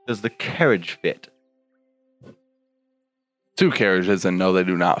 Does the carriage fit? 2 carriages, and no, they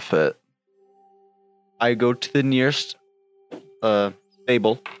do not fit. I go to the nearest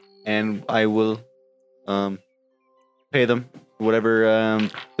stable, and I will pay them whatever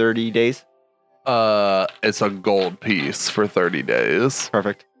 30 days. It's a gold piece for 30 days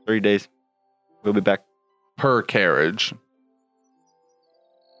Perfect. 30 days. We'll be back. per carriage.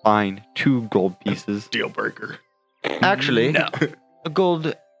 Fine. 2 gold pieces. Deal breaker. Actually, a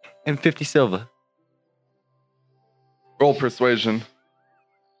gold and 50 silver. Roll persuasion.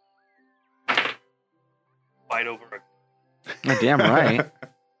 Fight over a... Damn right.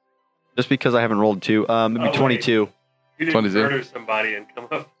 Just because I haven't rolled 2. Maybe Oh, wait. 22. You didn't 22. murder somebody and come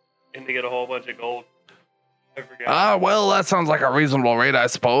up and to get a whole bunch of gold. I forgot. Well, that sounds like a reasonable rate, I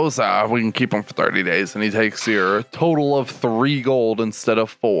suppose. We can keep him for 30 days, and he takes your total of 3 gold instead of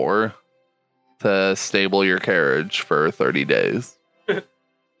 4 to stable your carriage for 30 days.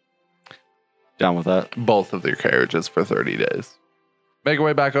 Down with that. Both of your carriages for 30 days. Make your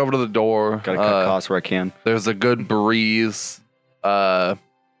way back over to the door. Gotta cut costs where I can. There's a good breeze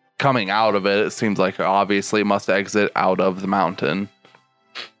coming out of it. It seems like obviously it must exit out of the mountain.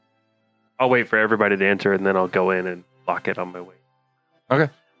 I'll wait for everybody to enter and then I'll go in and lock it on my way.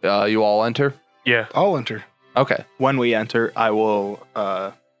 You all enter? Yeah. I'll enter. Okay. When we enter, I will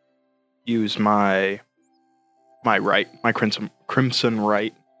use my crimson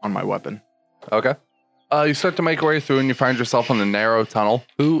right on my weapon. Okay. You start to make your way through and you find yourself in a narrow tunnel.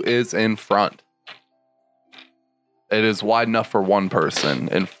 Who is in front? It is wide enough for one person,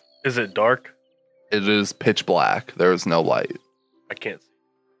 and Is it dark? it is pitch black. There is no light. I can't see.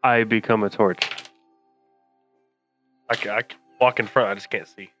 I become a torch. I can walk in front. I just can't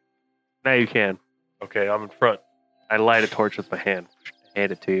see. Now you can. Okay, I'm in front. I light a torch with my hand.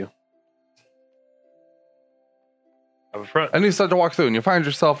 Hand it to you. I'm in front. And you start to walk through and you find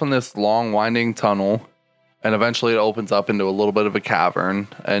yourself in this long winding tunnel, and eventually it opens up into a little bit of a cavern,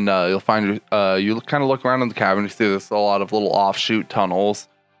 and you'll find you kind of look around in the cavern. You see there's a lot of little offshoot tunnels,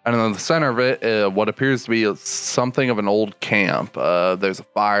 and in the center of it, what appears to be something of an old camp. There's a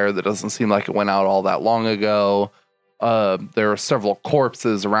fire that doesn't seem like it went out all that long ago. There are several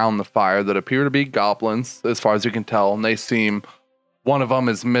corpses around the fire that appear to be goblins, as far as you can tell, and they seem... One of them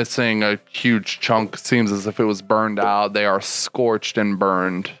is missing a huge chunk. Seems as if it was burned out. They are scorched and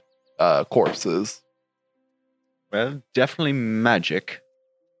burned corpses. Well, definitely magic.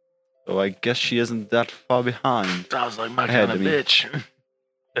 So I guess she isn't that far behind. Sounds like my Had kind of to be. bitch.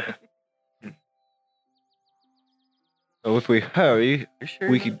 So if we hurry,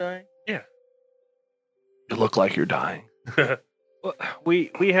 we could. You look like you're dying. Well,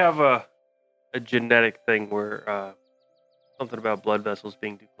 we have a genetic thing where something about blood vessels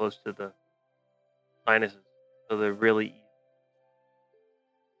being too close to the sinuses, so they're really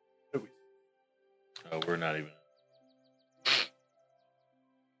easy. Oh, we're not even.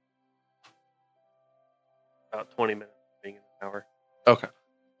 About 20 minutes being in an hour. Okay.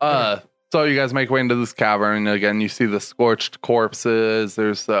 So you guys make your way into this cavern, and again, you see the scorched corpses.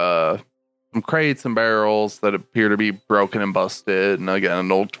 There's some crates and barrels that appear to be broken and busted, and again,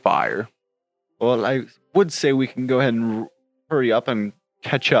 an old fire. Well, I would say we can go ahead and hurry up and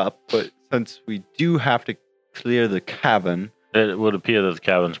catch up, but since we do have to clear the cavern, It would appear that the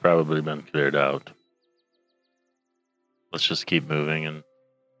cabin's probably been cleared out. Let's just keep moving, and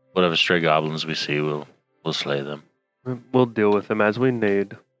whatever stray goblins we see, we'll slay them. We'll deal with them as we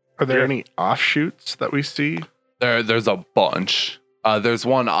need. Are there Yeah. any offshoots that we see? There's a bunch. There's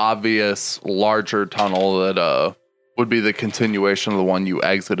one obvious larger tunnel that would be the continuation of the one you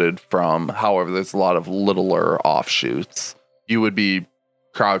exited from. However, there's a lot of littler offshoots. You would be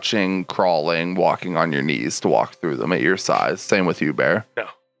crouching, crawling, walking on your knees to walk through them at your size. Same with you, Bear.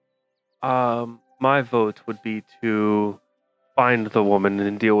 My vote would be to find the woman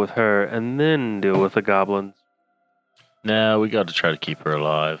and deal with her, and then deal with the goblins. Nah, we got to try to keep her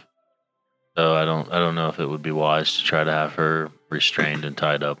alive. So I don't know if it would be wise to try to have her restrained and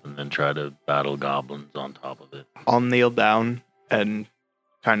tied up and then try to battle goblins on top of it. I'll kneel down and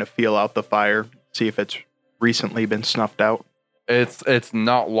kind of feel out the fire, see if it's recently been snuffed out. It's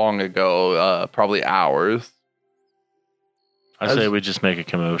not long ago, probably hours. I say we just make a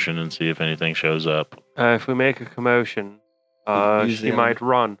commotion and see if anything shows up. If we make a commotion, Use she the might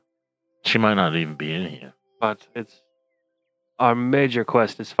run. She might not even be in here. But it's our major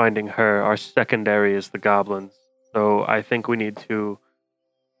quest is finding her. Our secondary is the goblins. So I think we need to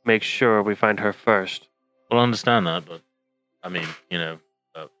make sure we find her first. Well, I understand that, but I mean,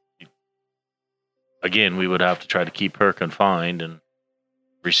 again, we would have to try to keep her confined and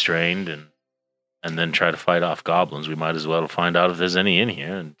restrained and then try to fight off goblins. We might as well find out if there's any in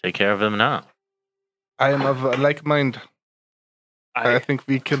here and take care of them now. I am of a like mind. I think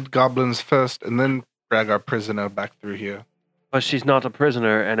we killed goblins first and then drag our prisoner back through here. But she's not a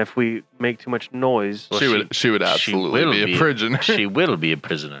prisoner, and if we make too much noise, She would absolutely be a prisoner. She will be a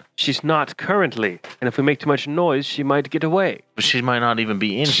prisoner. she's not currently. And if we make too much noise, she might get away. But she might not even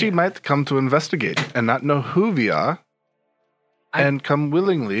be in She here. might come to investigate and not know who we are, and come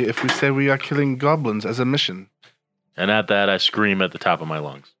willingly if we say we are killing goblins as a mission. And at that, I scream at the top of my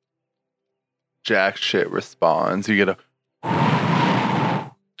lungs. Jack shit responds. You get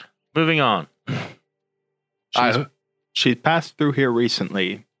a. Moving on. She passed through here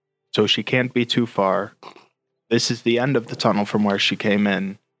recently, so she can't be too far. This is the end of the tunnel from where she came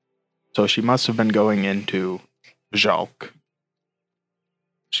in, so she must have been going into Jalk.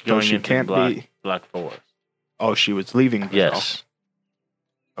 She's So going she into can't be. Black Forest. Oh, she was leaving. Yes.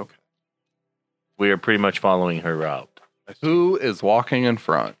 Jalk. Okay. We are pretty much following her route. Who is walking in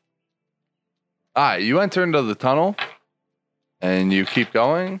front? You enter into the tunnel, and you keep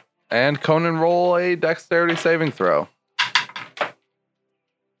going. And Conan, roll a dexterity saving throw.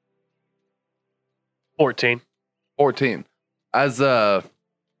 14. 14. As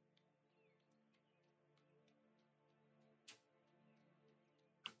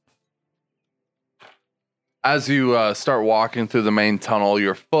you start walking through the main tunnel,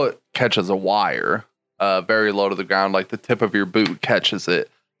 your foot catches a wire very low to the ground, like the tip of your boot catches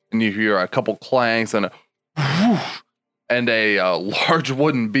it. And you hear a couple clangs and a large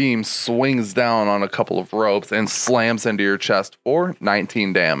wooden beam swings down on a couple of ropes and slams into your chest for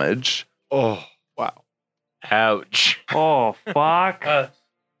 19 damage. Oh, wow. Ouch. Oh, fuck.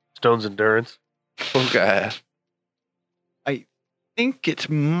 Stone's endurance. Okay. I think it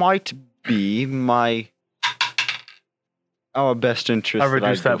might be our best interest. I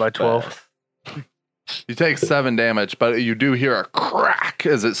reduced that by 12. You take 7 damage, but you do hear a crack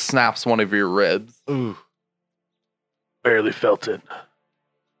as it snaps one of your ribs. Ooh. Barely felt it.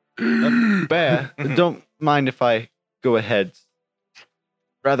 Bear, don't mind if I go ahead.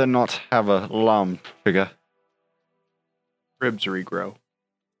 Rather not have a alarm trigger. Ribs regrow.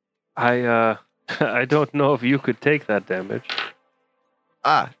 I don't know if you could take that damage.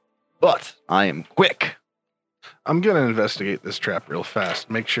 But I am quick. I'm going to investigate this trap real fast.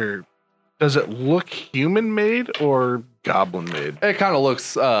 Make sure. Does it look human made or goblin made? It kind of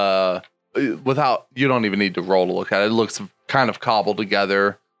looks, you don't even need to roll to look at it. It looks kind of cobbled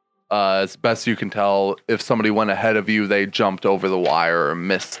together. As best you can tell, if somebody went ahead of you, they jumped over the wire or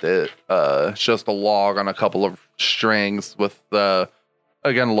missed it. It's just a log on a couple of strings with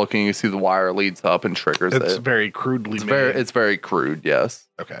again, looking, you see the wire leads up and triggers It's it. very crudely It's made. it's very crude, yes.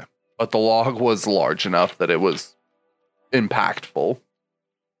 Okay. But the log was large enough that it was impactful.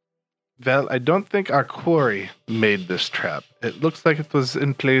 Well, I don't think our quarry made this trap. It looks like it was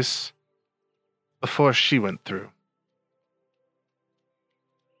in place before she went through.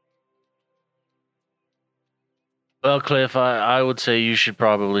 Well, Cliff, I would say you should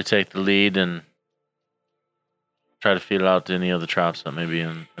probably take the lead and try to feel out any other traps that may be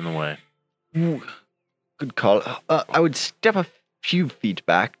in the way. Ooh, good call. I would step a few feet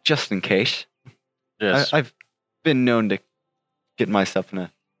back just in case. Yes. I've been known to get myself in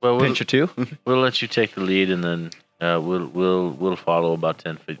a well, pinch or two. we'll let you take the lead, and then we'll follow about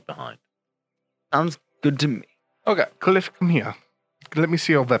 10 feet behind. Sounds good to me. Okay. Cliff, come here. Let me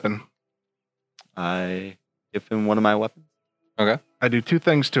see your weapon. I give him one of my weapons. I do 2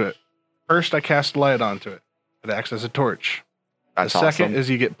 things to it. First, I cast light onto it. It acts as a torch. That's the second awesome. is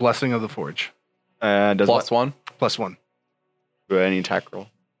you get Blessing of the Forge. Does Plus 1? +1 do any attack roll?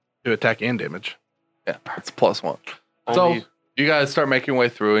 to attack and damage. Yeah, it's +1. Only- So you guys start making your way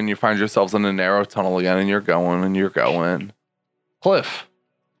through and you find yourselves in a narrow tunnel again and you're going. Cliff,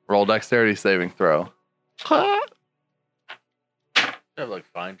 roll dexterity saving throw. You have like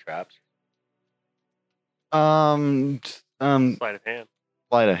fine traps. Sleight Sleight of hand.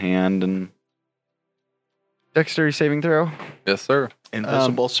 of hand and Dexterity saving throw. Yes, sir.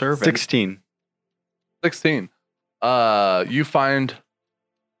 Invisible servant. 16. 16. You find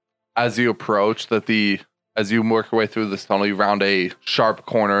as you approach that as you work your way through this tunnel, you round a sharp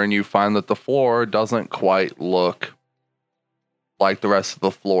corner and you find that the floor doesn't quite look like the rest of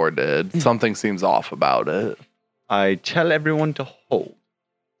the floor did. Something seems off about it. I tell everyone to hold.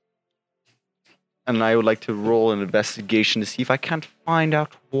 And I would like to roll an investigation to see if I can't find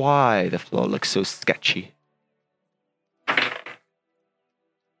out why the floor looks so sketchy.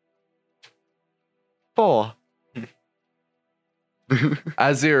 4.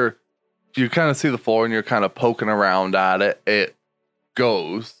 As you kind of see the floor and you're kind of poking around at it, it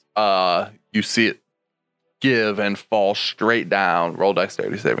goes. You see it give and fall straight down. Roll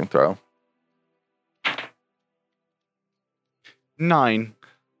dexterity saving throw. 9.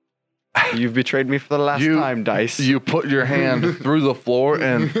 You've betrayed me for the last time, Dice. You put your hand through the floor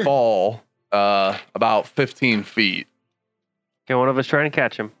and fall about 15 feet. Okay, one of us trying to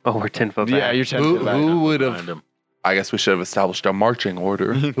catch him. Oh, we're 10 foot back. Yeah, you're 10 feet back. Who would Behind have? him. I guess we should have established a marching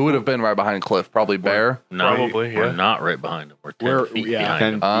order. Who would have been right behind Cliff? Probably Bear. No, Probably, we're yeah. not right behind him. We're 10 feet behind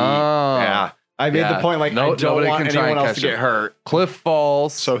 10 him. feet. Oh. Yeah. I made the point like I don't nobody want can try anyone and else to catch get him. hurt. Cliff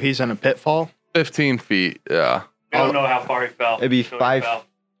falls So he's in a pitfall. 15 feet. Yeah. I don't know how far he fell. It'd be So he 5. fell.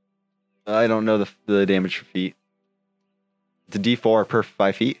 I don't know the damage for feet. It's a D4 per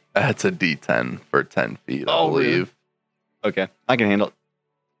 5 feet. That's a D10 for 10 feet, I Oh, believe. Okay, I can handle it.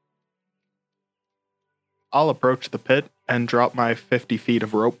 I'll approach the pit and drop my 50 feet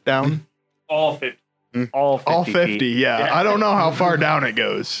of rope down. All 50. Mm. All 50. All 50, feet. yeah. Yeah. I don't know how far down it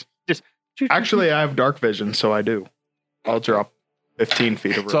goes. Actually, I have dark vision, so I do. I'll drop 15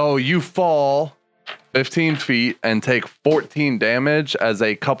 feet of rope. So you fall 15 feet and take 14 damage as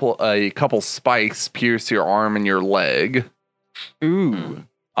a couple spikes pierce your arm and your leg. Ooh.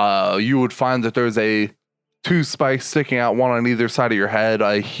 You would find that there's 2 spikes sticking out, one on either side of your head,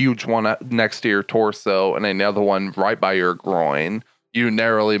 a huge one next to your torso, and another one right by your groin. You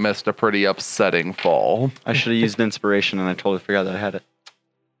narrowly missed a pretty upsetting fall. I should have used inspiration and I totally forgot that I had it.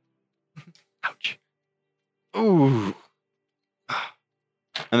 Ouch. Ooh.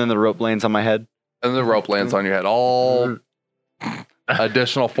 And then the rope lands on my head. And the rope lands on your head. All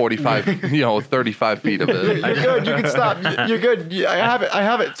additional 45, 35 feet of it. You're good. You can stop. You're good. I have it. I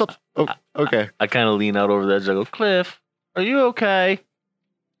have it. So, oh, okay. I kind of lean out over the edge. I go, Cliff, are you okay?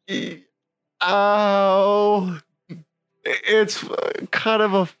 Ow. It's kind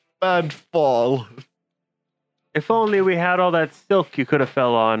of a bad fall. If only we had all that silk you could have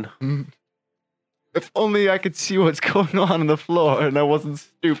fell on. If only I could see what's going on the floor and I wasn't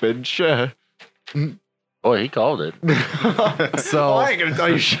stupid. Sure. Boy, he called it. So- I ain't gonna tell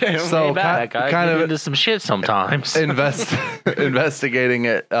you shit. So Way back, I kind get of into some shit sometimes. investigating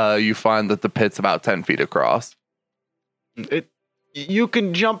it, you find that the pit's about 10 feet across. You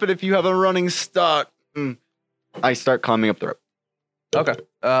can jump it if you have a running start. I start climbing up the rope. Okay.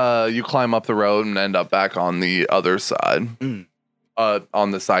 You climb up the road and end up back on the other side.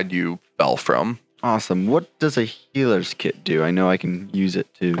 On the side you fell from. Awesome. What does a healer's kit do? I know I can use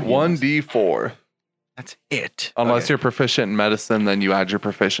it to. 1d4. That's it. Unless Okay. you're proficient in medicine, then you add your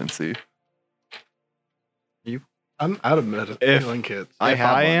proficiency. I'm out of medicine If- healing kits. I if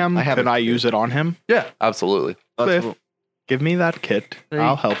have I one. am, I have can a I kit. use it on him? Yeah, absolutely. That's- Cliff, give me that kit. There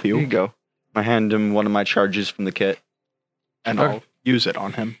I'll help Here you you, go. I hand him one of my charges from the kit. and Okay. I'll use it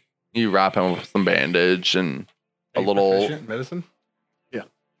on him. You wrap him with some bandage and a Are you little proficient in medicine.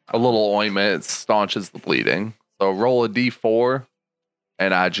 ointment. It staunches the bleeding. So roll a d4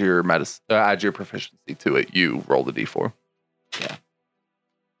 and add your medicine, add your proficiency to it. You roll the d4.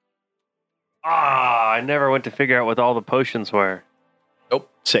 I never went to figure out what all the potions were.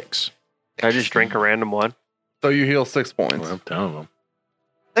 6. I just drank a random one. So you heal 6 points. We're up 10 of them.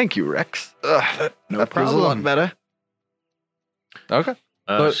 Thank you, Rex. That No feels a lot problem. better. Okay.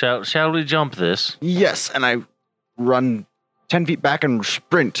 But- Shall we jump this? Yes, and I run 10 feet back and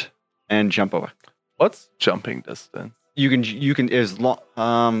sprint and jump over. What's jumping distance? You can as long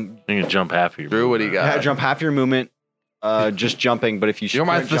You can jump half of your Drew, what do you movement. got? jump half your movement, just jumping. But if you You're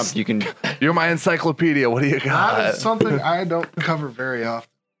my sprint jump, you can. You're my encyclopedia. What do you That got? is something I don't cover very often.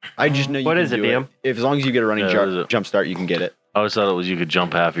 I just know you What can is it, do DM? If as long as you get a running Yeah, what is it? jump start, you can get it. I always thought it was you could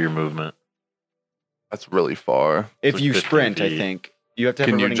jump half of your movement. That's really far. If like you 15 sprint, I feet. think you have to have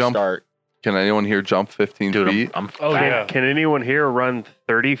Can a you running jump? start. Can anyone here jump 15 Dude, feet? I'm Oh, Can, yeah. can anyone here run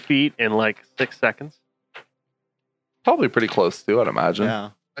 30 feet in like 6 seconds? Probably pretty close to, I'd imagine. Yeah.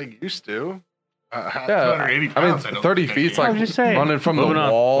 I used to. Yeah, 280 I mean, pounds, don't 30 think I feet's can. like I'm just saying. running from the Moving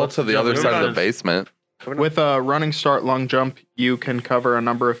on. wall Let's to the jump other moving side of on. the basement. With a running start long jump, you can cover a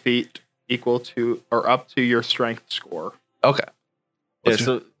number of feet equal to or up to your strength score. Okay. Yeah,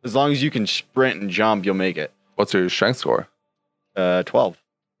 so as long as you can sprint and jump, you'll make it. What's your strength score? 12.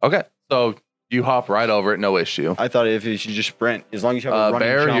 Okay. So you hop right over it, no issue. I thought if you should just sprint, as long as you have a running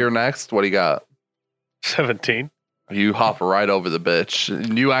Bear, jump. you're next. What do you got? 17. You hop right over the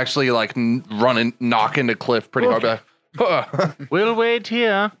bitch. You actually like run and knock into Cliff pretty hard. Be like, "Huh." We'll wait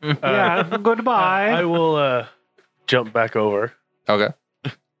here. Yeah, goodbye. I will jump back over. Okay.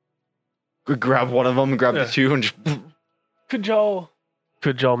 Grab one of them, grab the two, and just. Could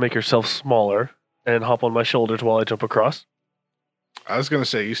y'all make yourself smaller and hop on my shoulders while I jump across? I was going to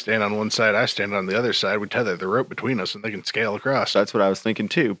say, you stand on one side, I stand on the other side. We tether the rope between us and they can scale across. That's what I was thinking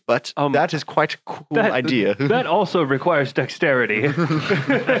too. But that is quite a cool idea. That also requires dexterity.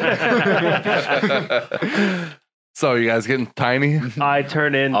 So you guys getting tiny? I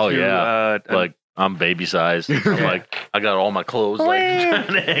turn into. Oh, yeah. Like, I'm baby sized. I'm like, I got all my clothes. Like, trying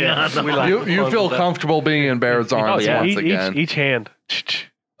to hang on to You feel comfortable being in Bear's arms yeah. once again. Each hand.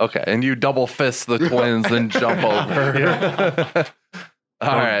 Okay, and you double fist the twins and jump over.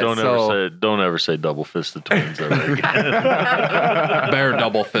 All right, don't ever say double fisted twins ever again. Bear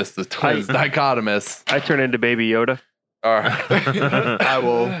double fisted twins, dichotomous. I turn into Baby Yoda. All right. I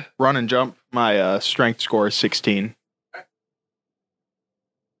will run and jump. My strength score is 16.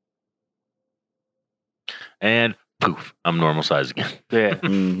 And poof, I'm normal size again. Yeah.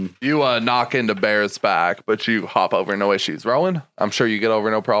 You knock into Bear's back, but you hop over, no issues. Rowan, I'm sure you get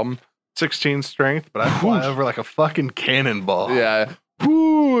over no problem. 16 strength, but I fly over like a fucking cannonball. Yeah.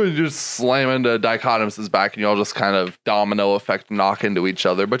 Woo, and just slam into Dichotomus's back, and you all just kind of domino effect knock into each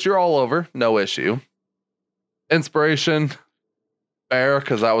other. But you're all over, no issue. Inspiration, Bear,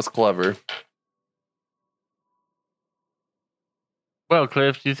 because that was clever. Well,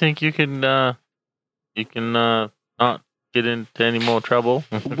 Cliff, do you think you can not get into any more trouble?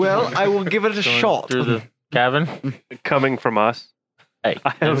 Well, I will give it a Going shot. through the cabin. Coming from us. Hey,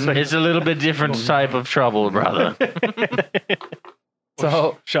 it's a little bit different type of trouble, brother.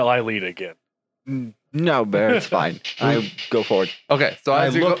 So, Shall I lead again? No, Bear, it's fine. I go forward. okay, so I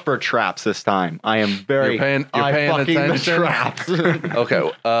as you look go, for traps this time. I am very. you're I paying fucking attention. the traps.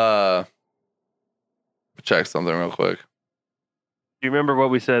 Okay, check something real quick. Do you remember what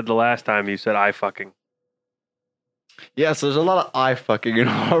we said the last time you said I fucking? Yes, there's a lot of eye fucking in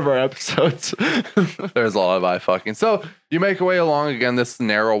all of our episodes. There's a lot of eye fucking. So you make your way along again this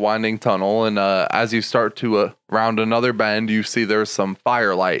narrow, winding tunnel, and as you start to round another bend, you see there's some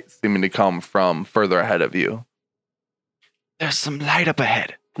firelight seeming to come from further ahead of you. There's some light up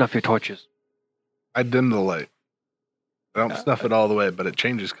ahead. Snuff your torches. I dim the light. I don't snuff it all the way, but it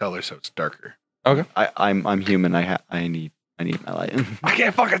changes color, so it's darker. I'm human. I need my light. I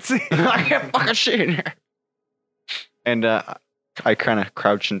can't fucking see. I can't fucking see in here. And I kind of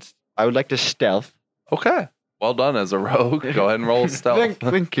crouch and I would like to stealth. Okay, well done as a rogue. Go ahead and roll stealth.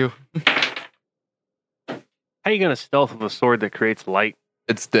 Thank you. How are you going to stealth with a sword that creates light?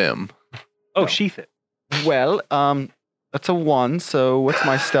 It's dim. Oh, sheath it. Well, that's a 1. So what's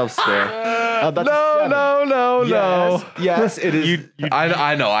my stealth score? That's a 7. no. Yes, it is.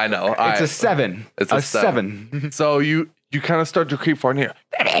 I know. It's a 7. It's a 7. So you kind of start to creep forward here.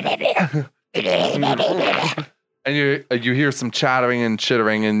 And you hear some chattering and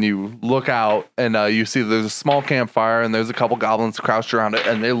chittering, and you look out, and you see there's a small campfire, and there's a couple goblins crouched around it,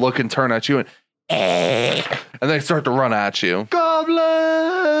 and they look and turn at you, and they start to run at you.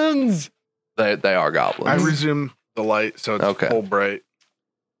 Goblins! They are I goblins. resume the light, so it's Okay. full bright.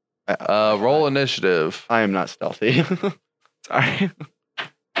 Roll initiative. I am not stealthy. Sorry.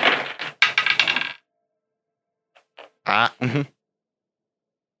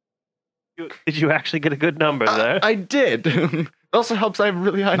 Did you actually get a good number there? I did. It also helps I have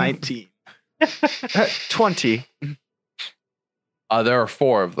really high 19. 20. There are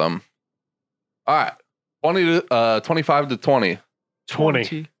 4 of them. All right. 25 to 20.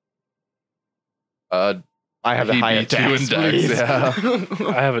 20. I have the He higher beat you in dex, dex, please. yeah.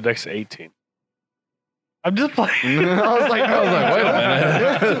 I have a dex of 18. I'm just playing. I was like, wait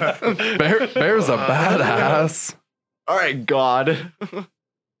a minute. Bear's a badass. All right, God.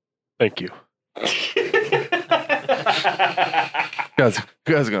 Thank you. You guys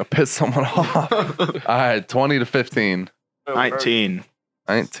are gonna piss someone off. All right, 20 to 15. 19.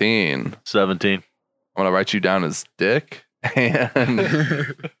 19. 17. I'm gonna write you down as Dick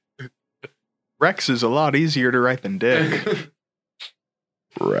and Rex is a lot easier to write than Dick.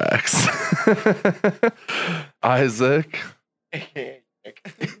 Rex. Isaac.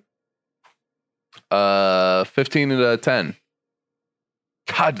 15 to 10.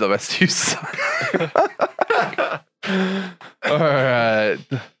 God, the rest of you suck. All right.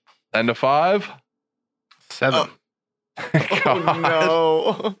 10 to 5. 7.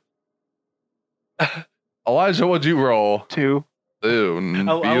 Oh, no. Elijah, what'd you roll? 2. Ooh,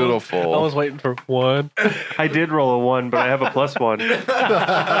 beautiful. I was waiting for 1. I did roll a 1, but I have a +1.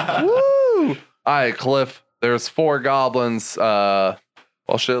 Woo! All right, Cliff. There's 4 goblins. Well,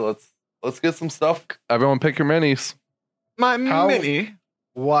 shit. Let's get some stuff. Everyone, pick your minis. My How- mini.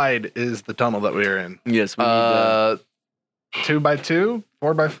 Wide is the tunnel that we are in. Yes, we need 2x2,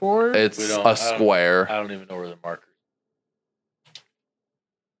 4x4. It's We don't- a square. I don't even know where the markers.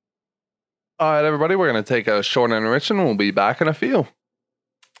 All right, everybody. We're gonna take a short intermission. We'll be back in a few.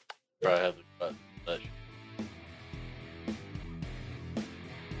 Probably have the possession.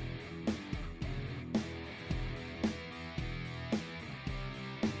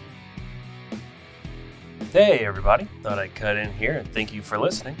 Hey everybody, thought I'd cut in here and thank you for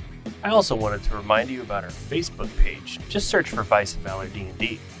listening. I also wanted to remind you about our Facebook page. Just search for Vice and Valor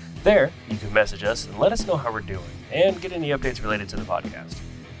D&D. There, you can message us and let us know how we're doing and get any updates related to the podcast.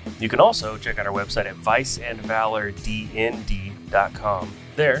 You can also check out our website at viceandvalordnd.com.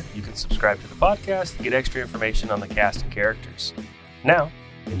 There, you can subscribe to the podcast and get extra information on the cast and characters. Now,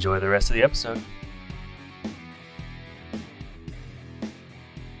 enjoy the rest of the episode.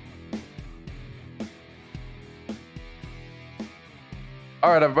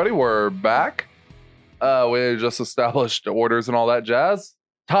 All right, everybody. We're back. We just established orders and all that jazz.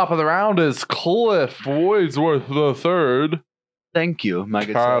 Top of the round is Cliff Wadsworth III. Thank you, my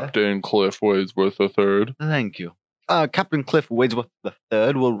good sir. Captain Cliff Wadsworth III. Thank you. Captain Cliff Wadsworth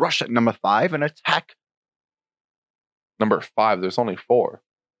III will rush at number 5 and attack. Number 5. There's only 4.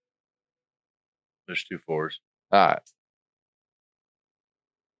 There's 2 4s. All right.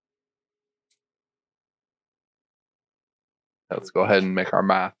 Let's go ahead and make our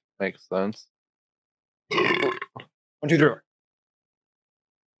math make sense. 1, 2, 3.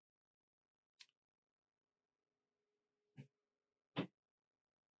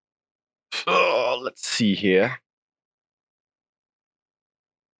 Oh, let's see here.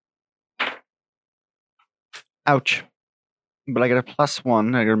 Ouch. But I get a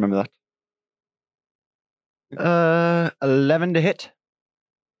 +1. I gotta remember that. 11 to hit.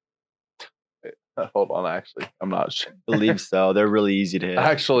 Hold on, actually. I'm not sure. Believe so. They're really easy to hit.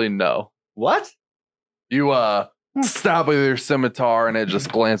 Actually, no. What? You stab with your scimitar and it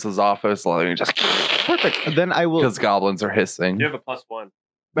just glances off us like you just Perfect. Then I will. because goblins are hissing. You have a +1.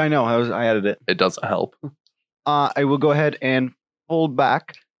 I know. I added it. It doesn't help. I will go ahead and pull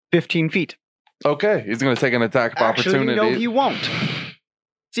back 15 feet. Okay, he's gonna take an attack of Actually, opportunity. no, he won't.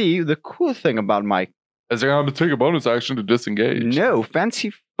 See, the cool thing about my Is he gonna take a bonus action to disengage? no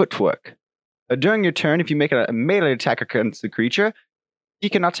fancy footwork. During your turn, if you make a melee attack against the creature, he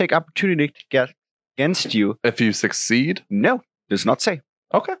cannot take opportunity to get against you. If you succeed, No, does not say.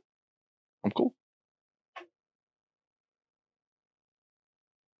 okay. I'm cool.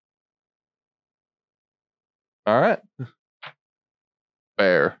 All right.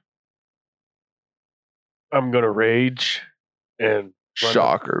 Fair. I'm gonna rage and Run up.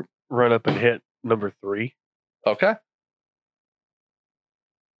 Shocker. run up and hit number 3. Okay.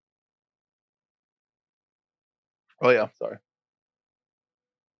 Oh yeah, sorry.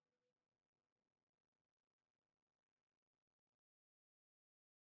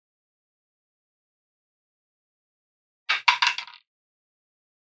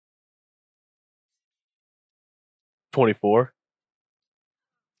 $24.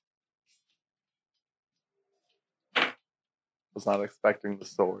 Was not expecting the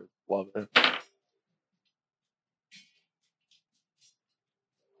sword. Love it. Did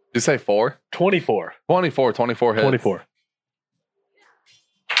you say 4? 24. 24 hits. 24.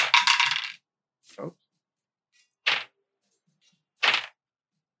 Oops.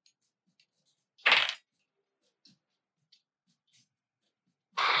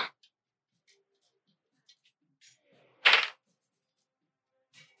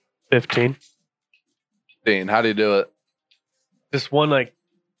 $15. Dean, how do you do it? Just one like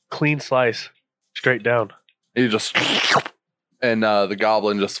clean slice straight down. You just and the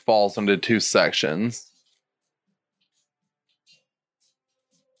goblin just falls into 2 sections.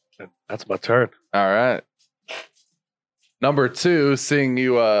 And that's my turn. All right. Number 2, seeing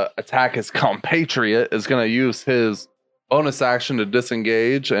you attack his compatriot, is going to use his bonus action to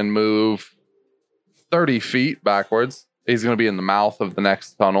disengage and move 30 feet backwards. He's going to be in the mouth of the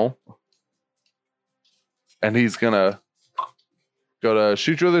next tunnel. And he's going to go to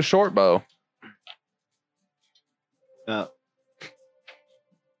shoot you with his short bow.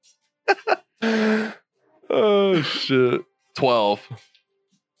 Oh, shit. 12.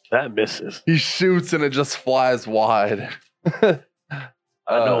 That misses. He shoots and it just flies wide.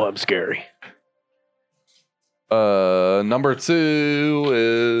 I know I'm scary. Number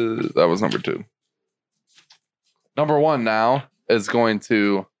 2 is that was number 2. Number 1 now is going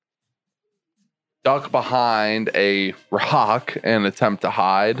to duck behind a rock and attempt to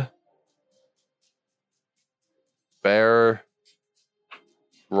hide. Bear,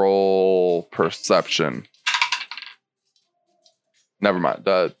 roll perception. Never mind.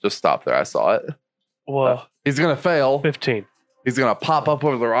 Just stop there. I saw it. Well, He's gonna fail. 15. He's gonna pop up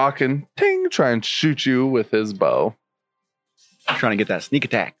over the rock and ting, try and shoot you with his bow. Trying to get that sneak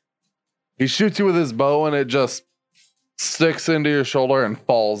attack. He shoots you with his bow and it just sticks into your shoulder and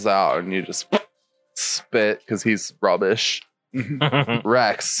falls out, and you just spit because he's rubbish.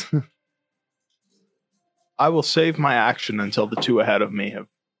 Rex. I will save my action until the 2 ahead of me have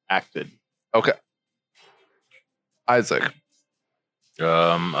acted. Okay. Isaac.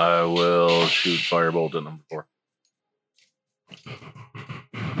 I will shoot firebolt at number 4.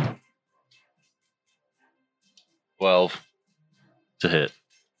 Twelve to hit.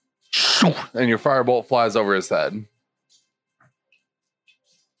 And your firebolt flies over his head.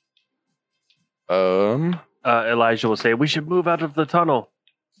 Elijah will say, "We should move out of the tunnel."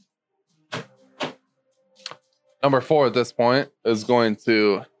 Number 4 at this point is going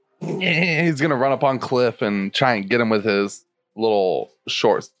to he's gonna run up on Cliff and try and get him with his little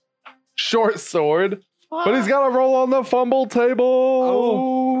short sword. But he's gotta roll on the fumble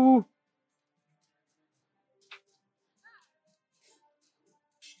table. Oh.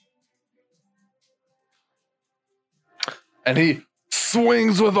 And he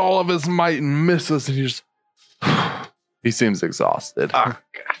swings with all of his might and misses, and he seems exhausted.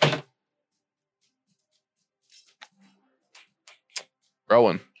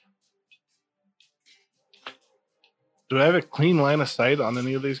 Rowan. Do I have a clean line of sight on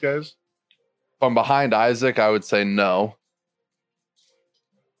any of these guys? From behind Isaac, I would say no.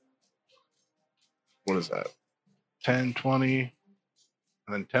 What is that? 10, 20, and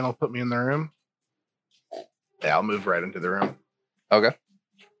then 10 will put me in the room. Yeah, I'll move right into the room. Okay.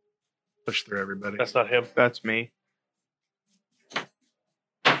 Push through everybody. That's not him. That's me.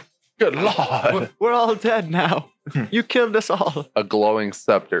 Good lord. We're all dead now. You killed us all. A glowing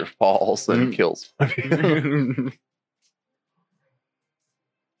scepter falls and kills.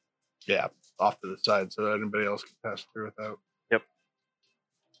 Yeah, off to the side so that anybody else can pass through without. Yep.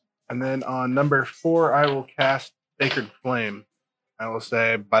 And then on number 4, I will cast Sacred Flame. I will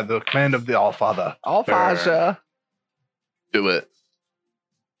say, by the command of the Allfather. Alphaja. Do it.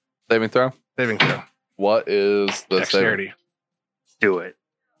 Saving throw? Saving throw. What is the Dexterity. Do it.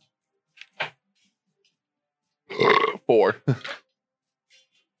 saving? 4.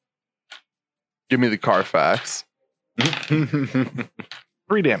 Give me the Carfax.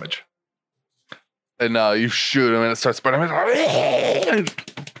 3 damage. And you shoot him and it starts burning.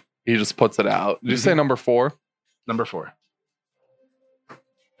 He just puts it out. Did you say number 4? Number 4.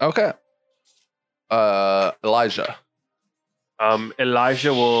 Okay. Elijah.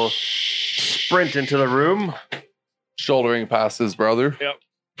 Elijah will sprint into the room. Shouldering past his brother. Yep.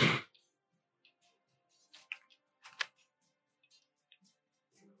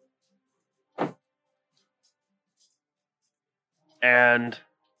 And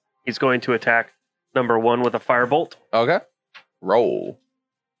he's going to attack number 1 with a firebolt. Okay. Roll.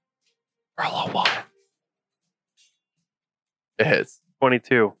 Roll a 1. It hits.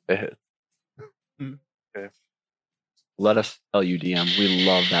 22. It hits. Let us tell you, DM, we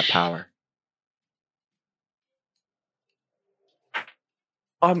love that power.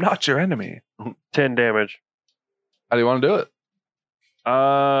 I'm not your enemy. 10 damage. How do you want to do it?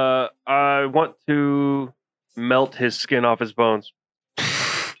 I want to melt his skin off his bones.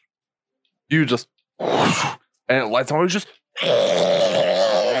 You just and it lights on. Just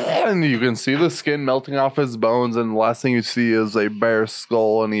and you can see the skin melting off his bones, and the last thing you see is a bear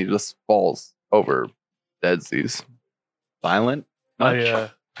skull, and he just falls over deadsies. Violent?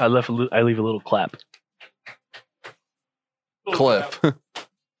 I leave a little clap. Cliff.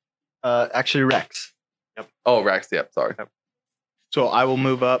 Actually, Rex. Oh, Rex. Yep. Sorry. So I will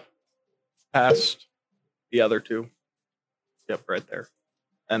move up past the other 2. Yep, right there.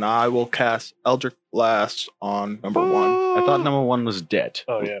 And I will cast Eldritch Blast on number 1. I thought number 1 was dead.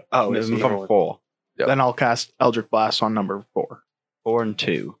 Oh, yeah. Oh, This is is he? number 4. Yep. Then I'll cast Eldritch Blast on number 4. 4 and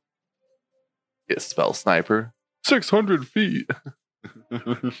 2. Get spell sniper. 600 feet.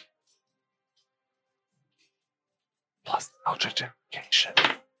 Plus Eldritch Invocation.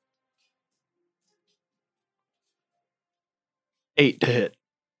 8 to hit.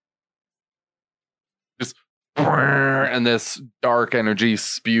 And this dark energy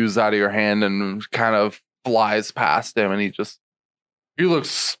spews out of your hand and kind of flies past him, and he just He looks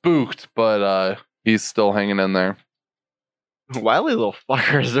spooked, but he's still hanging in there. Wily little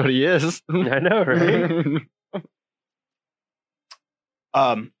fucker is what he is. I know,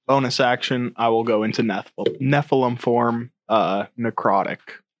 right? Bonus action, I will go into Nephilim form, necrotic.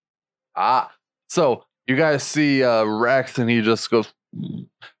 So you guys see Rex, and he just goes,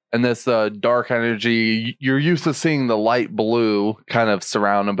 and this dark energy. You're used to seeing the light blue kind of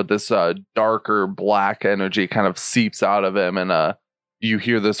surround him, but this darker black energy kind of seeps out of him, and you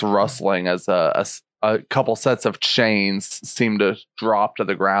hear this rustling as a couple sets of chains seem to drop to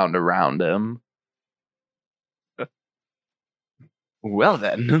the ground around him. Well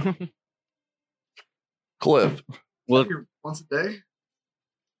then. Cliff, Well, Once a day?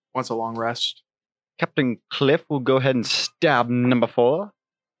 Once a long rest. Captain Cliff will go ahead and stab number 4.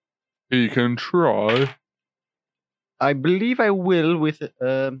 he can try. I believe I will with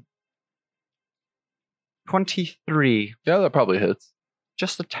 23. Yeah, that probably hits.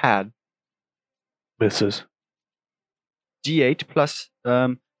 Just a tad. Misses. D8 plus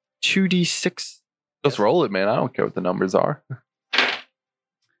 2d6. Just roll it, man. I don't care what the numbers are.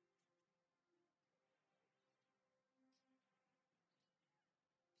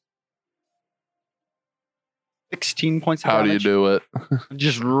 16 points of How do you damage. do it?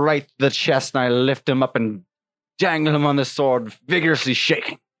 Just right the chest, and I lift him up and dangle him on the sword, vigorously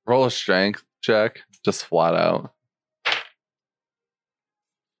shaking. Roll a strength check, just flat out.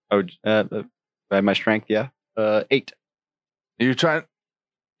 Oh, by my strength, yeah. 8. You try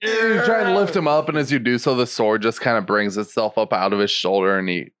and lift him up, and as you do so, the sword just kind of brings itself up out of his shoulder, and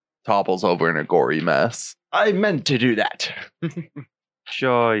he topples over in a gory mess. I meant to do that.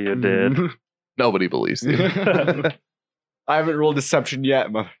 Sure, you did. Nobody believes you. I haven't rolled deception yet.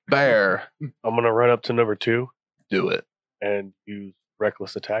 Bear, I'm gonna run up to number 2 do it. and use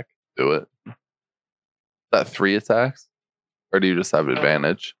reckless attack. Do it. Is that 3 attacks? Or do you just have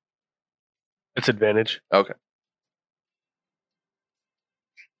advantage? It's advantage. Okay.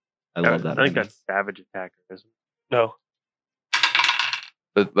 I love that. I think that's savage attacker, isn't it? No,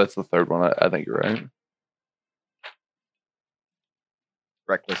 That's the third one. I think you're right.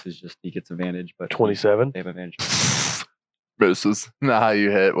 Reckless is just he gets advantage, but 27. they have advantage. Misses. Not how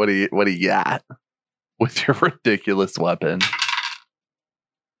you hit. What do you got? With your ridiculous weapon.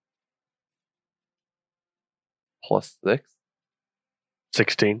 +6?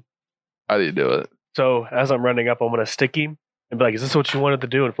 16. How do you do it? So as I'm running up, I'm gonna stick him and be like, "Is this what you wanted to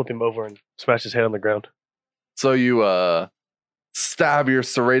do?" And flip him over and smash his head on the ground. So you stab your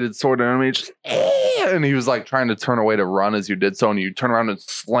serrated sword at him, and he was like trying to turn away to run as you did so, and you turn around and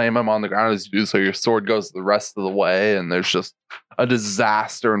slam him on the ground as you do so. Your sword goes the rest of the way, and there's just a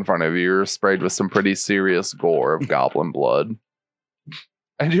disaster in front of you. You're sprayed with some pretty serious gore of goblin blood.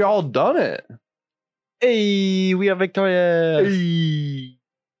 And you all done it. Hey, we are victorious. Hey.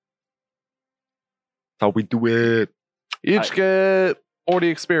 How we do it. Each get 40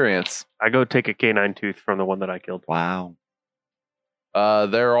 experience. I go take a canine tooth from the one that I killed. Wow.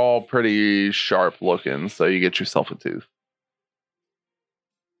 They're all pretty sharp looking, so you get yourself a tooth.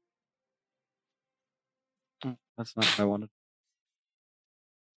 That's not what I wanted.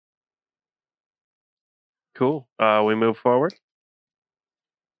 Cool. We move forward.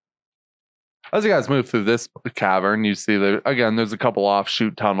 As you guys move through this cavern, you see there's a couple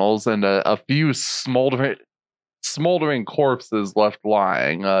offshoot tunnels and a few smoldering corpses left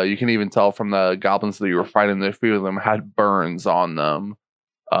lying. You can even tell from the goblins that you were fighting that a few of them had burns on them.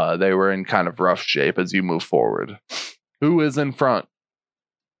 They were in kind of rough shape as you move forward. Who is in front?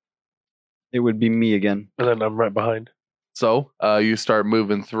 It would be me again. And then I'm right behind. So you start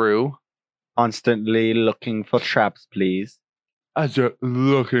moving through. Constantly looking for traps, please. As you're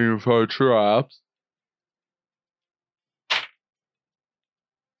looking for traps.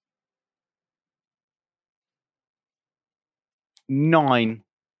 9.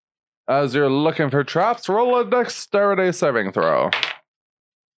 As you're looking for traps, roll a dexterity saving throw.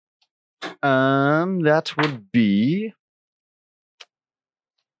 That would be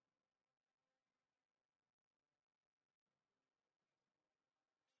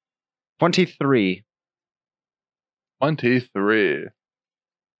 23. 23.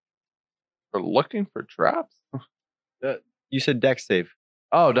 We're looking for traps? You said dex save.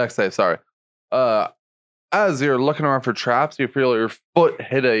 Oh, dex save, sorry. As you're looking around for traps, you feel your foot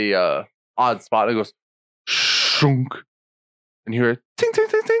hit a odd spot. It goes shunk. And you hear ting ting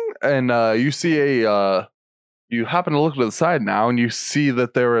ting ting. And you see you happen to look to the side now, and you see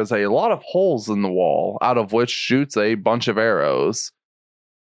that there is a lot of holes in the wall, out of which shoots a bunch of arrows.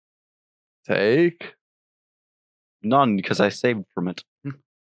 Take None, because I saved from it.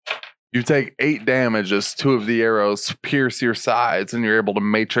 You take 8 damage as 2 of the arrows pierce your sides, and you're able to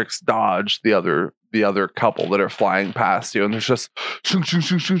matrix dodge the other couple that are flying past you. And there's just shunk, shunk,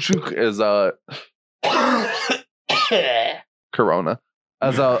 shunk, shunk, shunk, as Corona.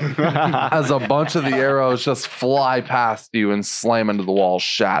 As a bunch of the arrows just fly past you and slam into the wall,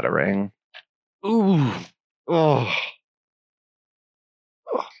 shattering. Ooh. Oh.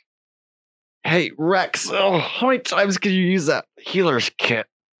 Hey, Rex. Oh, how many times can you use that healer's kit?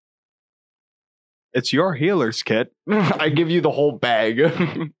 It's your healer's kit. I give you the whole bag.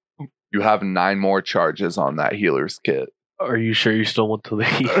 You have 9 more charges on that healer's kit. Are you sure you still want to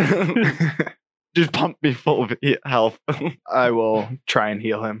leave? Just pump me full of health. I will try and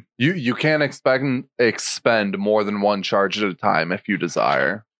heal him. You can expend more than 1 charge at a time if you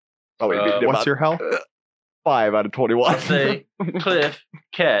desire. What's your health? 5 out of 21. I say, Cliff,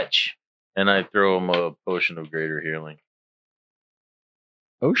 catch. And I throw him a potion of greater healing.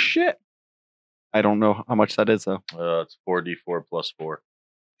 Oh, shit. I don't know how much that is, though. It's 4d4 plus 4.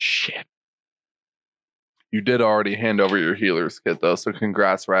 Shit. You did already hand over your healer's kit, though, so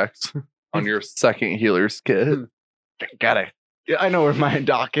congrats, Rex, on your second healer's kit. Got it. Yeah, I know where my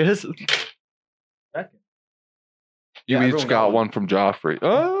doc is. You Yeah, each everyone got got one from Joffrey.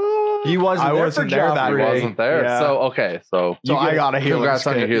 Oh, He wasn't I there wasn't for there that Joffrey. day. wasn't there. Yeah. So, okay. So I got a healer's congrats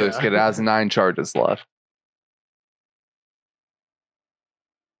on your kit, healer's yeah. kit. It has 9 charges left.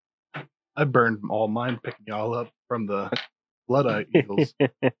 I burned all mine, picking y'all up from the Blood Eagles.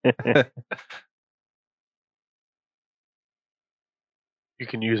 You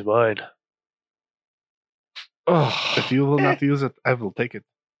can use mine. Oh, If you will not use it, I will take it.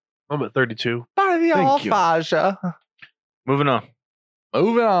 I'm at 32. Thank you. Moving on.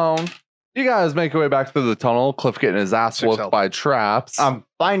 Moving on. You guys make your way back through the tunnel. Cliff getting his ass 6 whooped health. by traps. I'm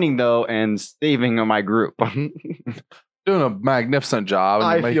finding, though, and saving my group. Doing a magnificent job, and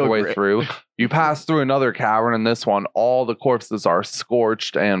I you make your feel way great. through. You pass through another cavern. In this one, all the corpses are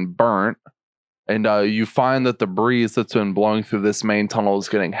scorched and burnt, and you find that the breeze that's been blowing through this main tunnel is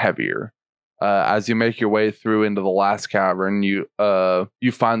getting heavier. As you make your way through into the last cavern, you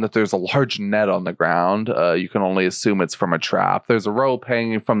find that there's a large net on the ground. You can only assume it's from a trap. There's a rope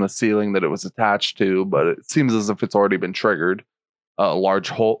hanging from the ceiling that it was attached to, but it seems as if it's already been triggered. A large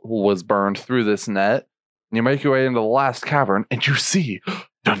hole was burned through this net. And you make your way into the last cavern, and you see,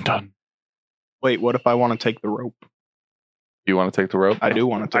 dun dun. Wait, what if I want to take the rope? Do you want to take the rope? I do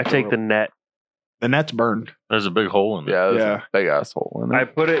want to I take take the the rope. net. The net's burned. There's a big hole in there. Yeah, there's Yeah. a big ass hole in I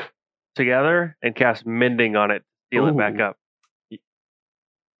it. put it together and cast Mending on it. Seal it back Ooh. up.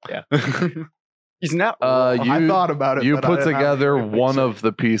 He's not. Uh, wrong. I thought about it. You but put I together don't think one so. of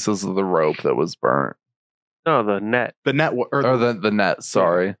the pieces of the rope that was burnt, No, the net. the net or the net.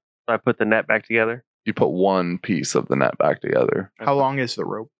 Sorry, I put the net back together. you put one piece of the net back together. How long is the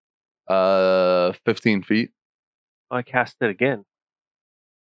rope? 15 feet. I cast it again.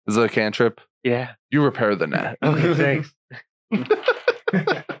 Is it a cantrip? Yeah. You repair the net. Okay, thanks.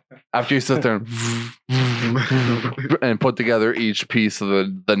 After you sit there and put together each piece of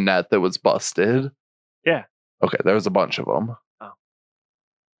the net that was busted. Yeah. Okay, there was a bunch of them. Oh.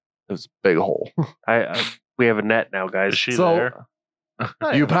 It was a big hole. We have a net now, guys. Is she So- there?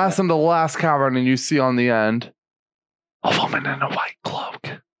 You pass into the last cavern and you see on the end a woman in a white cloak.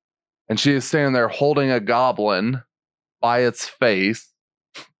 And she is standing there holding a goblin by its face.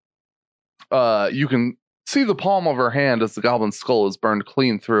 You can see the palm of her hand as the goblin's skull is burned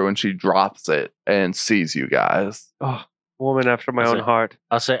clean through, and she drops it and sees you guys. Oh, woman after my Is own it- heart.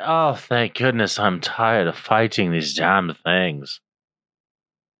 I'll say, oh, thank goodness I'm tired of fighting these damn things.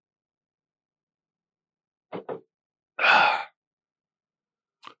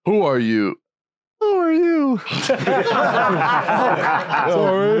 Who are you? Who are you? Sorry.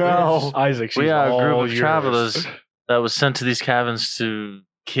 No. Isaac, We are a group all of yours. travelers that was sent to these caverns to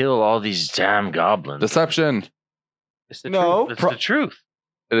kill all these damn goblins. Deception. It's the No. truth. It's the truth.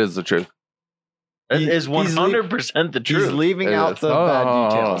 It is the truth. It He- is he's le- 100% the He's truth. leaving It out is. the Oh, bad oh,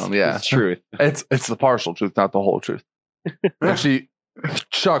 details. oh, yeah. It's truth. It's the partial truth, not the whole truth. And she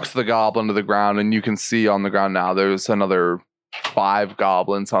chucks the goblin to the ground, and you can see on the ground now there's another 5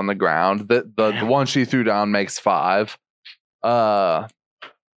 goblins on the ground. The one she threw down makes 5. Well,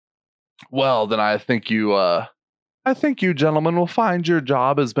 then I think you gentlemen will find your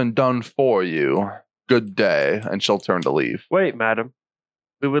job has been done for you. Good day. And she'll turn to leave. Wait, madam.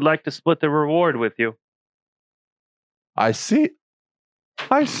 We would like to split the reward with you. I seek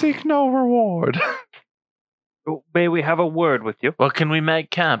no reward. May we have a word with you? Well, can we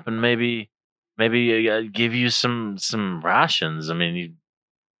make camp and maybe give you some rations? I mean, you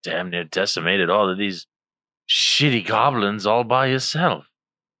damn near decimated all of these shitty goblins all by yourself.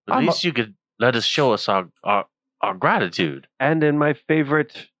 At least you could let us show us our gratitude. And in my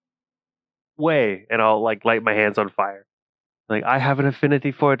favorite way, and I'll like light my hands on fire. Like I have an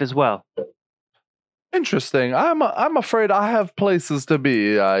affinity for it as well. Interesting. I'm afraid I have places to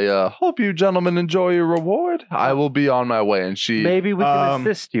be. I hope you gentlemen enjoy your reward. I will be on my way. And she Maybe we can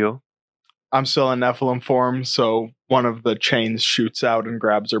assist you. I'm still in Nephilim form, so one of the chains shoots out and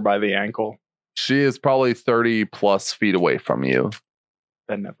grabs her by the ankle. she is probably 30 plus feet away from you.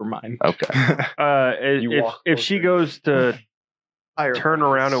 Then never mind. Okay. You walk If she closer. goes to Higher turn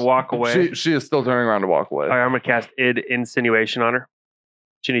around and walk away, She is still turning around to walk away. all right, I'm gonna cast insinuation on her.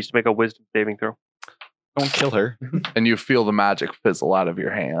 She needs to make a wisdom saving throw. Don't kill her. And you feel the magic fizzle out of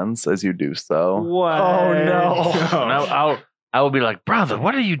your hands as you do so. What? Oh, no. And I will be like, brother,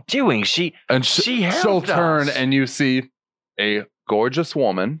 what are you doing? And She she'll helped turn us. and you see a gorgeous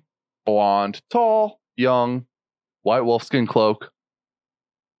woman, blonde, tall, young, white wolfskin cloak.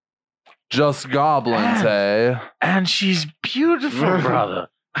 Just goblins, eh? And she's beautiful, brother.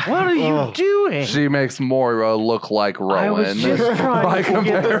 What are you doing? She makes Moira look like Rowan. I was just trying by to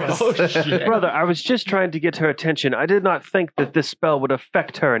get her. comparison. Brother, I was just trying to get her attention. I did not think that this spell would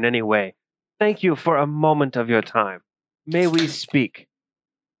affect her in any way. Thank you for a moment of your time. May we speak?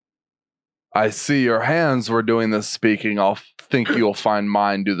 I see your hands were doing this speaking. I'll think you'll find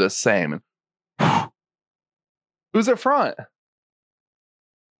mine do the same. Who's at front?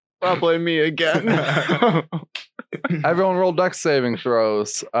 Probably me again. Everyone roll dex saving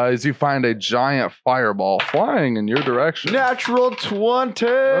throws as you find a giant fireball flying in your direction. Natural 20.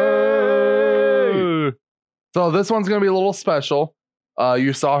 So this one's going to be a little special.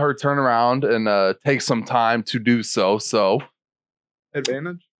 You saw her turn around and take some time to do so. So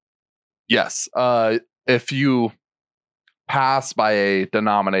Advantage? yes, if you pass by a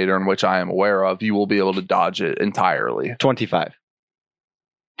denominator in which I am aware of, you will be able to dodge it entirely. 25.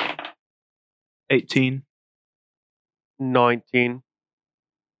 18. 19.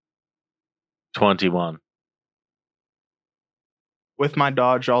 21. With my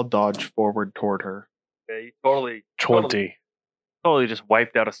dodge, I'll dodge forward toward her. Yeah, you totally 20. Totally just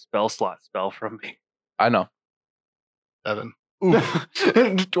wiped out a spell from me. I know. 7. 20,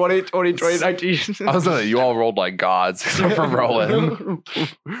 19. I was gonna. You all rolled like gods except for Rowan.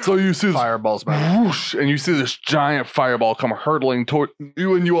 So you see this Fireballs, man. whoosh, and you see this giant fireball come hurtling toward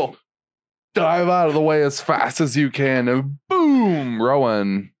you, and you all dive out of the way as fast as you can, and boom,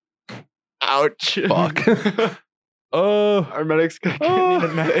 Rowan. Ouch. Fuck. Our medic's gonna need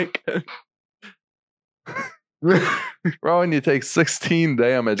a medic. Rowan, you take 16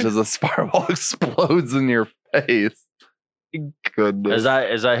 damage as a fireball explodes in your face. Goodness.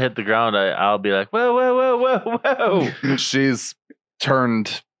 As I hit the ground, I'll be like, whoa, whoa, whoa, whoa, whoa. She's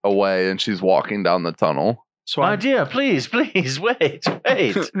turned away and she's walking down the tunnel. So My I dear, please, wait.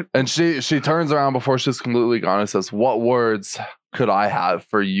 And she turns around before she's completely gone and says, "What words could I have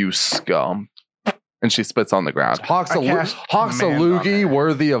for you, scum?" And she spits on the ground. Hawks a cast command on loogie her.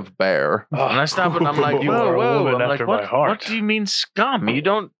 worthy of bear. And I stop and I'm like, You are whoa, a whoa. woman I'm like, after my heart. what do you mean scum? You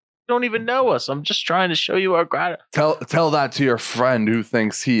don't even know us. I'm just trying to show you our gratitude. Tell that to your friend who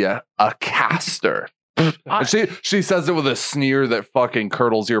thinks he a caster. And she says it with a sneer that fucking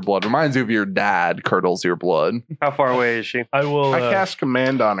curdles your blood. Reminds you of your dad curdles your blood. How far away is she? I will. I cast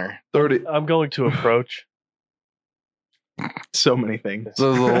command on her. 30. I'm going to approach. so many things.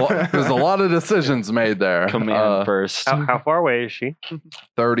 So there's a lot of decisions made there. Command first. How far away is she?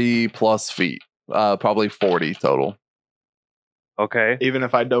 30 plus feet. Probably 40 total. Okay. Even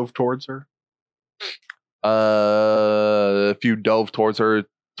if I dove towards her. If you dove towards her,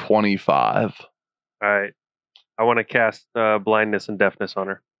 25. All right. I want to cast blindness and deafness on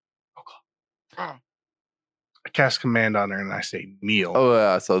her. I cast command on her and I say kneel. Oh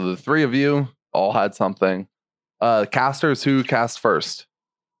yeah, so the three of you all had something. Casters, who cast first?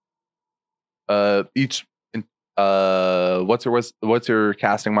 Each. What's your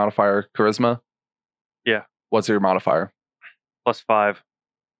casting modifier? Charisma. Yeah. What's your modifier? +5.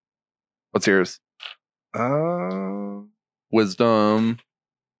 What's yours? Wisdom.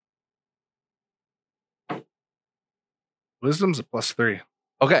 Wisdom's a +3.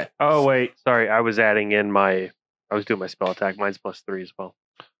 Okay. Oh wait, sorry. I was doing my spell attack. Mine's +3 as well.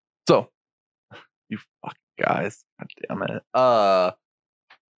 So, you fucking guys. God damn it.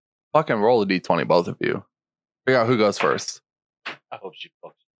 Fucking roll a d20, both of you. Figure out who goes first. I hope she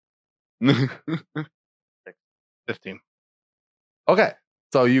fucks. 15. Okay.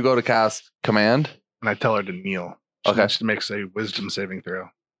 So you go to cast command. And I tell her to kneel. She Okay. needs to make a wisdom saving throw.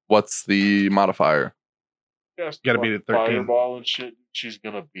 What's the modifier? Gotta beat it 13. Fireball and shit. She's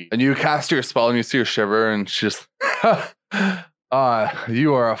gonna beat. And you cast your spell and you see her shiver and she just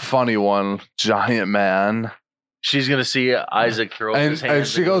You are a funny one, giant man. She's gonna see Isaac throw up And- his and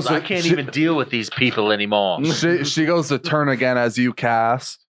hands. she and goes, I can't she- even deal with these people anymore. She goes to turn again as you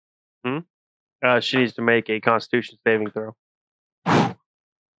cast. She needs to make a Constitution saving throw.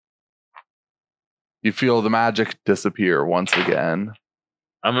 You feel the magic disappear once again.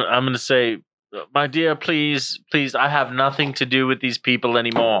 I'm gonna say, my dear, please, I have nothing to do with these people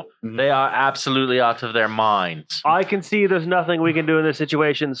anymore. They are absolutely out of their minds. I can see there's nothing we can do in this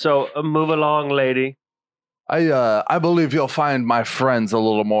situation, so move along, lady. I believe you'll find my friends a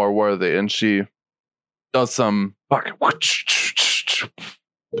little more worthy. And she does some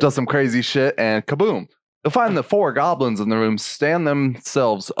crazy shit, and kaboom! You'll find the 4 goblins in the room stand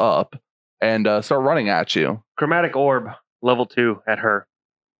themselves up and start running at you. Chromatic orb, level 2 at her.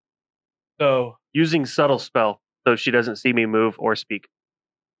 So Using subtle spell, so she doesn't see me move or speak.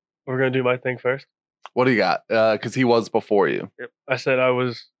 we're gonna do my thing first. What do you got? Because he was before you, I said I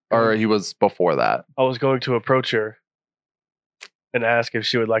was he was before that. going to approach her and ask if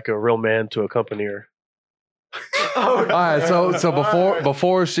she would like a real man to accompany her. All right, so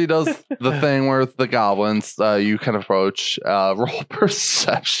before she does the thing with the goblins, you can approach. Roll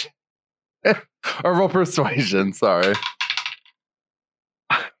perception or roll persuasion. Sorry.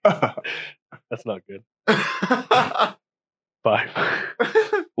 That's not good. 5.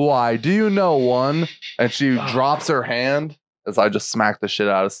 Why? Do you know one? And she drops her hand as I just smack the shit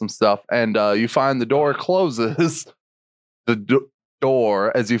out of some stuff, and you find the door closes. The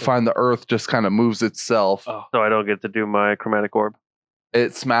door, as you find the earth just kind of moves itself. So I don't get to do my chromatic orb.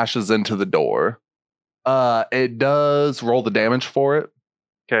 It smashes into the door. It does roll the damage for it.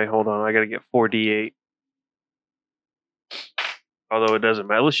 Okay, hold on. I gotta get 4d8. Although it doesn't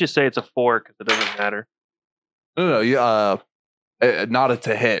matter. Let's just say it's a 4 because it doesn't matter. No, yeah, not a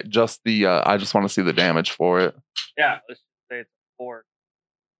to hit. Just the. I just want to see the damage for it. Yeah, let's just say it's a 4.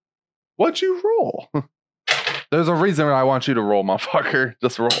 What'd you roll? There's a reason I want you to roll, motherfucker.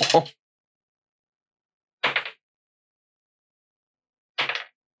 Just roll.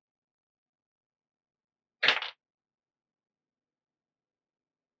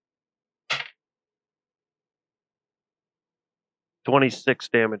 $26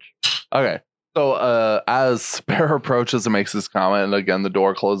 damage. Okay. So as Bear approaches and makes this comment, and again the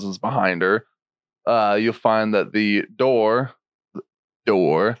door closes behind her, you'll find that the door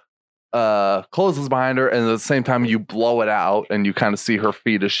closes behind her, and at the same time you blow it out and you kind of see her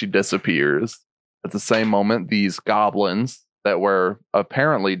feet as she disappears. At the same moment, these goblins that were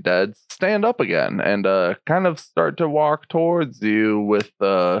apparently dead stand up again and kind of start to walk towards you with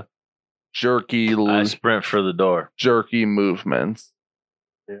jerky I sprint for the door. movements.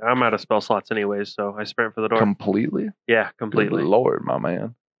 Yeah, I'm out of spell slots anyways, so I sprint for the door. Completely? Yeah, completely. Good Lord, my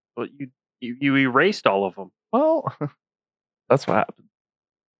man. Well, you erased all of them. Well, that's what happened.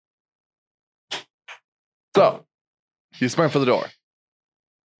 So, you sprint for the door.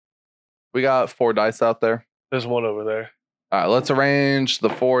 We got 4 dice out there. There's one over there. All right, let's arrange the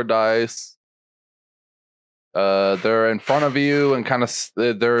 4 dice. They're in front of you and kind of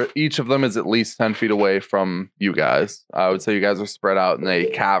they're each of them is at least 10 feet away from you guys. I would say you guys are spread out in a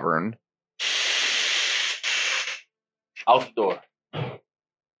cavern. Out the door.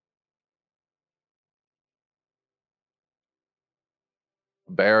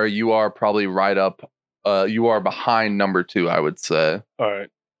 Bear, you are probably right up. You are behind number 2, I would say. All right.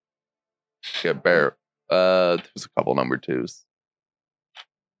 Yeah, Bear. There's a couple number 2s.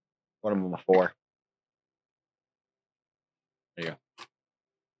 One of them a 4.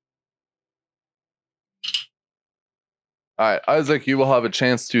 All right, Isaac, you will have a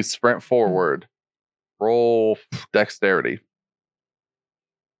chance to sprint forward. Roll dexterity.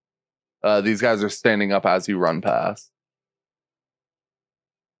 These guys are standing up as you run past.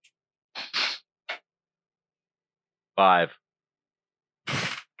 5.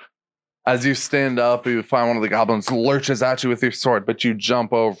 As you stand up, you find one of the goblins lurches at you with your sword, but you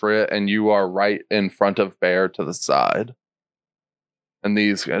jump over it and you are right in front of Bear to the side. And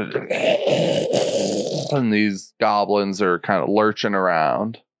these goblins are kind of lurching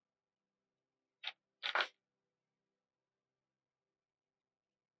around.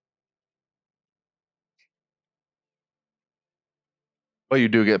 But you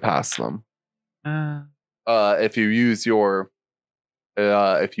do get past them. If you use your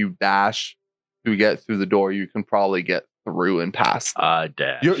if you dash to get through the door, you can probably get through and past them.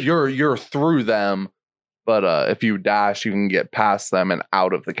 Dash. You're through them, but if you dash, you can get past them and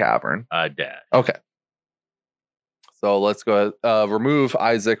out of the cavern. Dash. Okay. So let's go ahead. Remove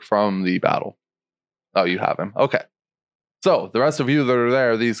Isaac from the battle. Oh, you have him. Okay. So the rest of you that are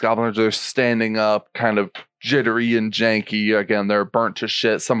there, these goblins are standing up, kind of jittery and janky. Again, they're burnt to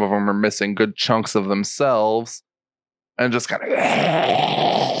shit. Some of them are missing good chunks of themselves, and just kind of.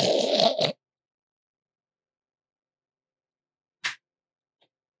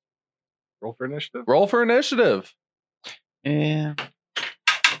 Roll for initiative. Roll for initiative. Yeah.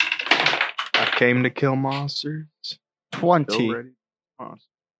 I came to kill monsters. 20. Still ready.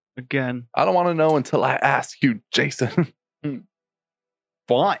 Again. I don't want to know until I ask you, Jason.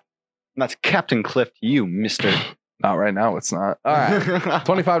 Fine. That's Captain Cliff to you, mister. Not right now. It's not. All right.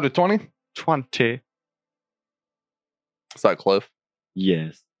 25 to 20. 20. Is that Cliff?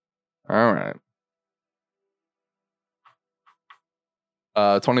 Yes. All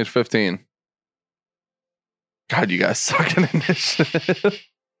right. 20 to 15. God, you guys suck at initiative.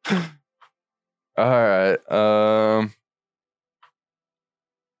 All right.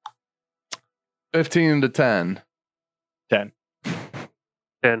 15 to 10. 10.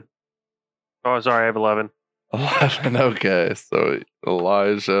 Oh, sorry, I have 11. 11. Okay. So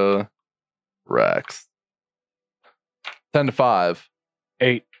Elijah, Rex. 10 to 5.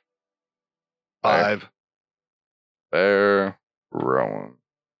 8. 5. Bear, Rowan.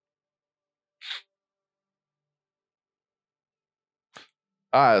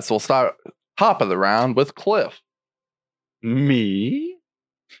 All right, so we'll start top of the round with Cliff. Me?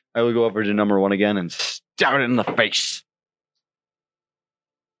 I will go over to number 1 again and stab it in the face.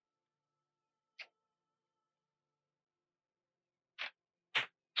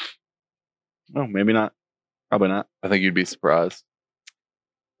 Oh, maybe not. Probably not. I think you'd be surprised.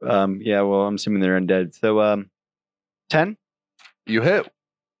 Yeah, well, I'm assuming they're undead. So, 10? You hit.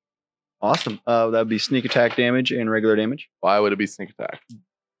 Awesome. That would be sneak attack damage and regular damage. Why would it be sneak attack?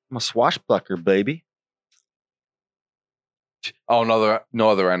 I'm a swashbuckler, baby. Oh, no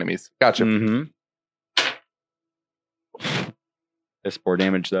other enemies. Gotcha. Mm-hmm. That's 4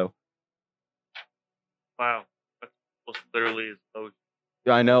 damage, though. Wow. That's literally as low.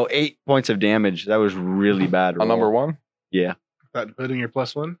 I know, 8 points of damage. That was really bad. On number 1? Yeah. That including your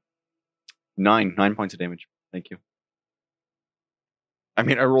 +1? 9 points of damage. Thank you. I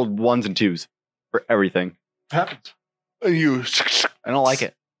mean, I rolled 1s and 2s for everything. Happens. You I don't like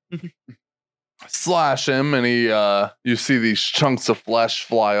it. slash him, and he, you see these chunks of flesh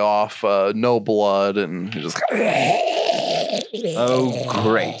fly off, no blood, and he just. Oh,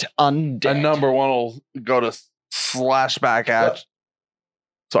 great. Undead. And number 1 will go to slash back at.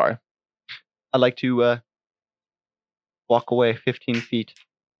 Sorry. I'd like to walk away 15 feet.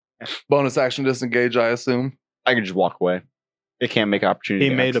 Bonus action disengage, I assume. I could just walk away. It can't make opportunity.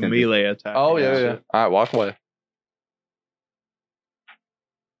 He made a attacks. melee attack. Oh, yeah. All right, walk away.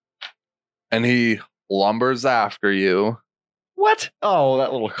 And he lumbers after you. What? Oh,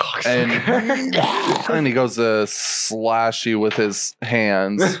 that little cocksucker. And he goes to slash you with his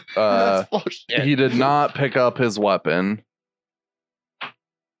hands. That's bullshit. He did not pick up his weapon.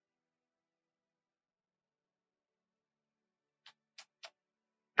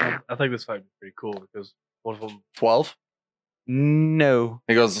 I think this fight would be pretty cool because one of them. 12. No.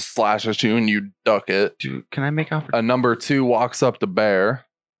 He goes to slash at you and you duck it. Dude, can I make opportunity? Number 2 walks up to Bear,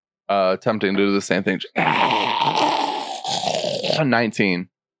 attempting to do the same thing. 19.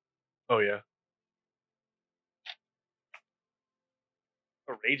 Oh, yeah.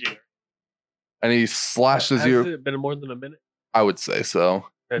 A raging. And he slashes Has you. it been more than a minute? I would say so.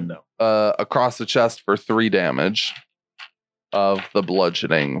 And no. Across the chest for 3 damage of the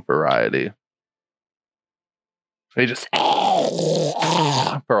bludgeoning variety. He just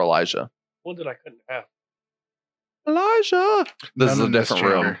for Elijah. One that I couldn't have. Elijah. This is a None in this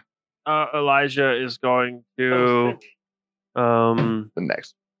different room. chamber. Elijah is going to The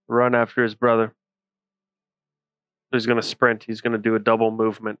next. run after his brother. He's going to sprint. He's going to do a double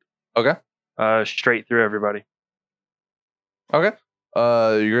movement. Okay. Straight through everybody. Okay.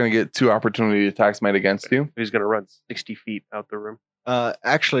 You're gonna get 2 opportunity attacks made against you. He's going to run 60 feet out the room.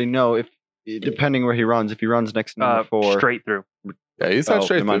 Actually, no. If depending where he runs, if he runs next to number 4, Straight through. Yeah, he's not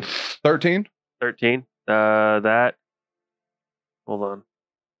straight never through. mind. 13. 13. That. Hold on.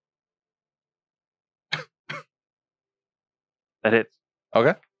 That hits.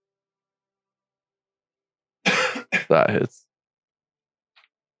 Okay. That hits.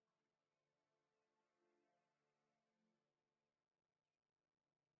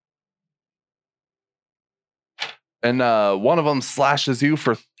 And one of them slashes you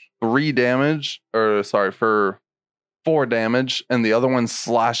for 3 damage, or sorry, for 4 damage, and the other one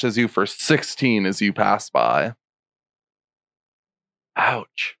slashes you for 16 as you pass by.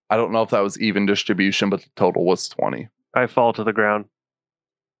 Ouch. I don't know if that was even distribution, but the total was 20. I fall to the ground.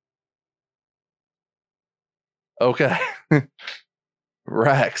 Okay.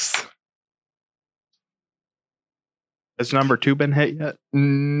 Rex. Has number 2 been hit yet?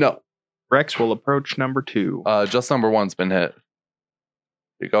 No. Rex will approach number 2. Just number 1's been hit.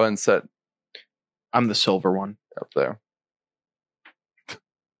 You go ahead and sit I'm the silver one. up there.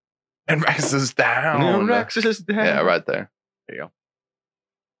 And Rex is down. Rex is down. Yeah, right there.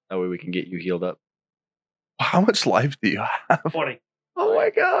 That way we can get you healed up. How much life do you have? 20. Oh my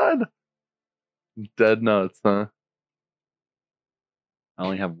god. Dead nuts, huh? I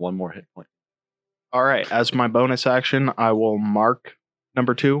only have 1 more hit point. All right. As my bonus action, I will mark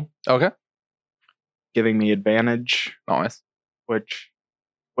number 2, Okay. giving me advantage, Nice. which.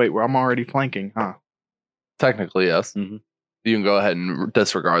 Wait, well, I'm already flanking, huh? Technically, yes. Mhm. You can go ahead and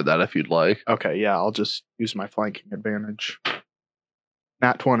disregard that if you'd like. Okay, yeah, I'll just use my flanking advantage.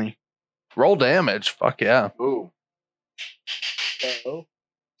 Nat 20. Roll damage. Fuck yeah. Ooh.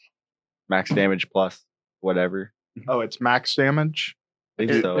 Max damage plus whatever. Oh, it's max damage? I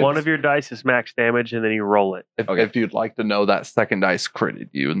think so. One of your dice is max damage, and then you roll it. If you'd like to know, that second dice critted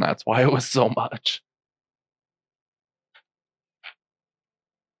you, and that's why it was so much.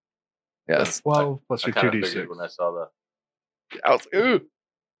 Yes. 12 plus your I kinda 2d6. figured when I saw that. I was like, ooh.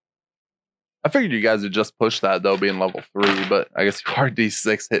 I figured you guys would just push that though, being level 3, but I guess you are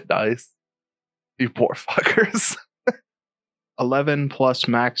D6 hit dice. You poor fuckers. 11 plus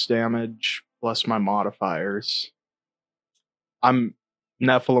max damage plus my modifiers. I'm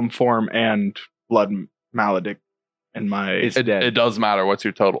Nephilim form and blood maledict in my. It's It dead. does matter what's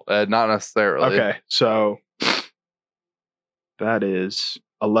your total. Not necessarily. Okay, so that is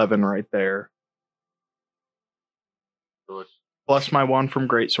 11 right there. Plus my 1 from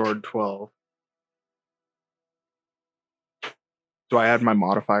Greatsword, 12. Do I add my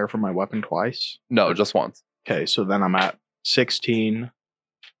modifier for my weapon twice? No, just once. Okay, so then I'm at 16.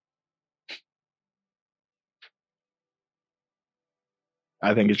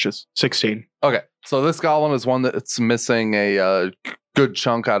 I think it's just 16. Okay, so this goblin is one that's missing a good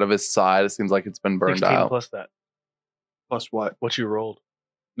chunk out of his side. It seems like it's been burned 16 out. plus that. Plus what? What you rolled.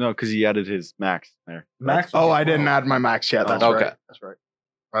 No, because he added his max there. Max. Oh, I didn't add my max yet. That's Okay. right. That's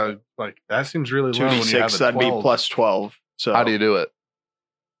right. Like that seems really low. When you have 2d6, a that'd be 12. plus 12. So How do you do it?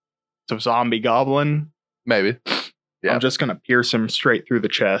 So zombie goblin. Maybe. Yeah. I'm just gonna pierce him straight through the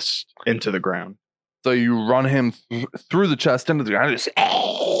chest into the ground. So you run him through the chest into the ground.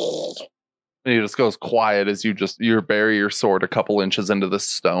 And he just goes quiet as you bury your sword a couple inches into the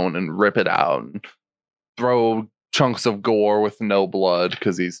stone and rip it out and throw chunks of gore with no blood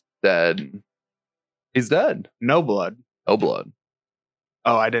because he's dead. He's dead. No blood. No blood.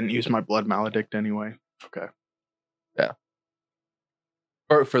 Oh, I didn't use my blood maledict anyway. Okay.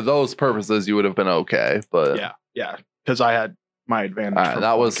 For those purposes, you would have been okay. But Yeah, because I had my advantage. all right, from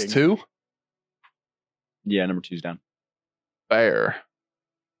that was flanking. 2. Yeah, number 2's down. Fair.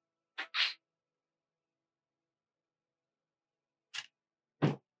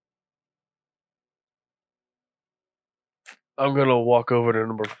 I'm gonna walk over to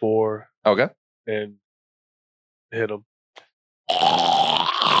number 4 Okay. and hit him.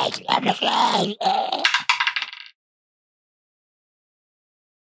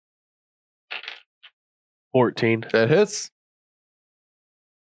 $14. That hits.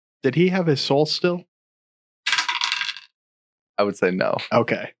 Did he have his soul still? I would say no.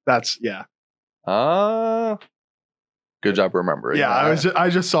 Okay, that's yeah. Good job remembering. Yeah, that. I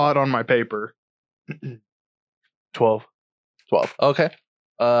just saw it on my paper. 12. 12. Okay.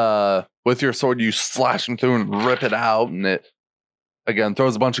 With your sword, you slash him through and rip it out, and it again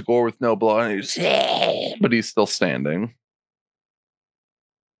throws a bunch of gore with no blood. And but he's still standing.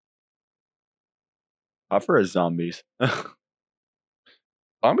 Tougher as zombies.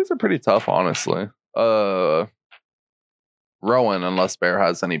 Zombies are pretty tough, honestly. Rowan, unless Bear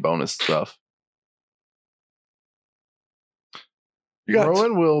has any bonus stuff. You got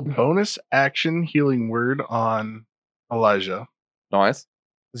Rowan will bonus action healing word on Elijah. nice.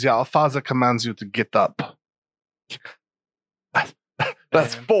 The Alfaza commands you to get up.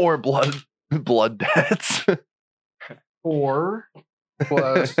 That's And 4 blood deaths. 4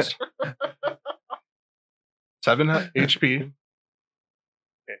 plus 7 HP.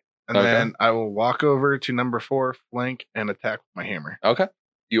 And Okay. then I will walk over to number 4, flank, and attack with my hammer. Okay.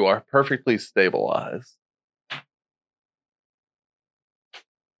 You are perfectly stabilized.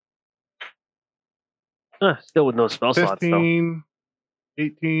 Still with no spell slots, though. 15,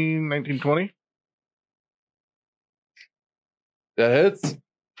 18, 19, 20. That hits.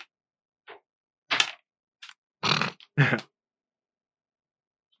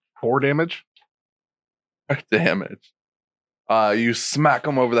 4 damage. Damage. You smack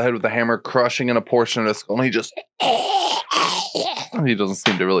him over the head with the hammer, crushing in a portion of his skull, and he just He doesn't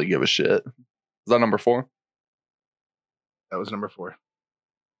seem to really give a shit. Is that number 4? That was number 4.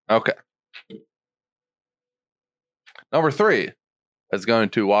 Okay. Number 3 is going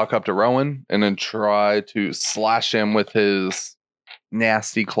to walk up to Rowan and then try to slash him with his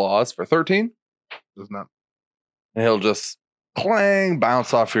nasty claws for 13. Does not. And he'll just clang,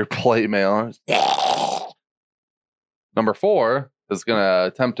 bounce off your plate mail. Number 4 is going to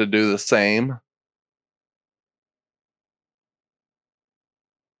attempt to do the same.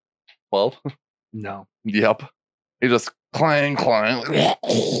 12. No. Yep. He just clang, clang.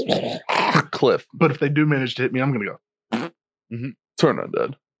 Cliff. But if they do manage to hit me, I'm going to go. Turn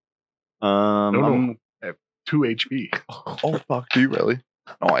undead. Um, No, no. I'm- I have 2 HP. Oh, fuck. Do you really?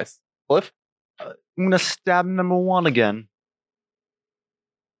 Nice. Cliff? I'm gonna stab number 1 again.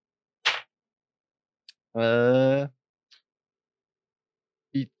 The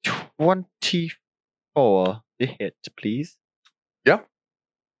 24 to hit, please.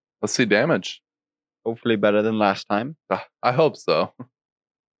 Let's see damage. Hopefully better than last time. I hope so.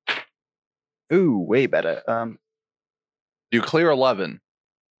 Ooh, way better. You clear 11.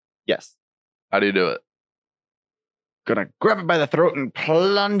 Yes. How do you do it? Gonna grab it by the throat and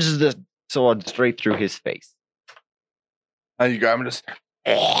plunge the sword straight through his face. And you grab him just.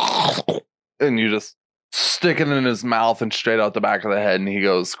 And you just stick it in his mouth and straight out the back of the head, and he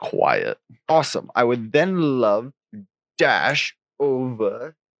goes quiet. Awesome. I would then love to dash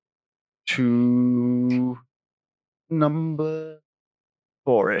over to number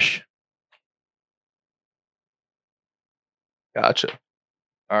 4-ish. Gotcha.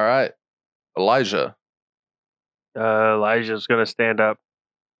 All right. Elijah. Elijah's gonna stand up,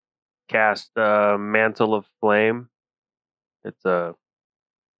 cast Mantle of Flame. It's a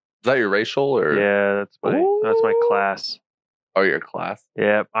Is that your racial or? yeah, that's my Ooh. class. Oh, your class.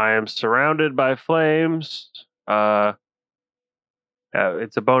 Yep, I am surrounded by flames.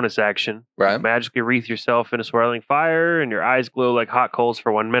 It's a bonus action. Right. Magically wreath yourself in a swirling fire, and your eyes glow like hot coals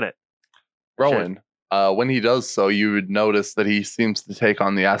for 1 minute. Rowan. When he does so, you would notice that he seems to take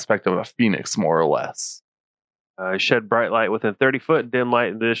on the aspect of a phoenix, more or less. Shed bright light within 30 foot, dim light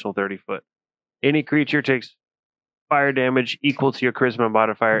an additional 30 foot. Any creature takes fire damage equal to your charisma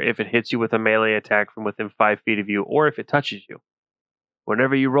modifier if it hits you with a melee attack from within 5 feet of you or if it touches you.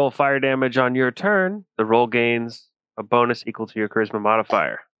 Whenever you roll fire damage on your turn, the roll gains a bonus equal to your charisma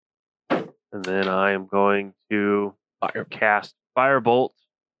modifier. And then I am going to cast Firebolt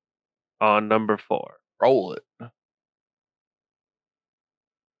on number 4. Roll it.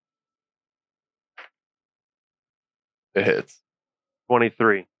 It hits.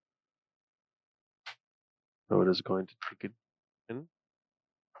 23. So it is going to take it in.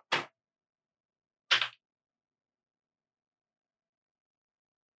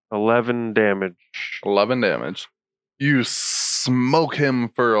 11 damage. 11 damage. You smoke him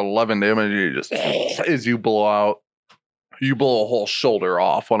for 11 damage. You just, as you blow a whole shoulder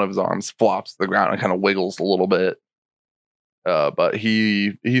off. One of his arms flops to the ground and kind of wiggles a little bit. But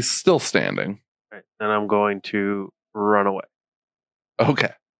he's still standing. Right. Then I'm going to run away.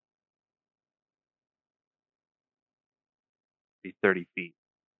 Okay. Be 30 feet.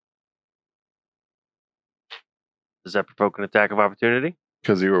 Does that provoke an attack of opportunity?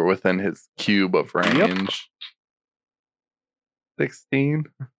 Because you were within his cube of range. 16.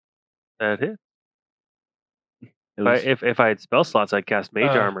 That hit. It was- If I had spell slots, I'd cast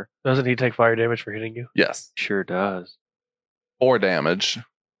Mage Armor. Doesn't he take fire damage for hitting you? Yes. Sure does. 4 damage.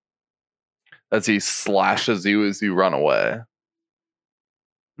 As he slashes you as you run away.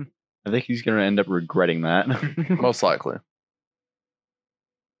 I think he's gonna end up regretting that. Most likely.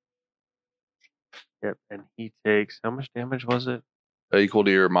 Yep. And he takes, how much damage was it? Equal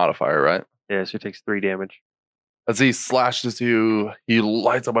to your modifier, right? Yeah, so he takes 3 damage. As he slashes you, he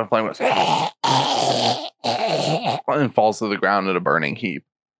lights up on flame and falls to the ground in a burning heap.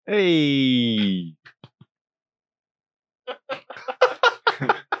 Hey.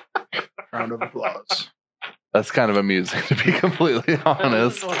 Round of applause. That's kind of amusing, to be completely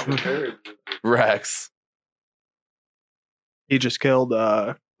honest. Rex. He just killed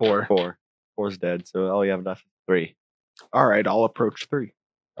 4. 4. 4's dead, so all you have left is 3. All right, I'll approach 3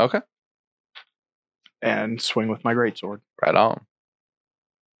 Okay. and swing with my greatsword. Right on.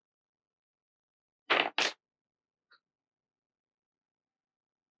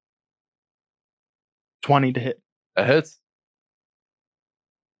 $20 to hit. That hits.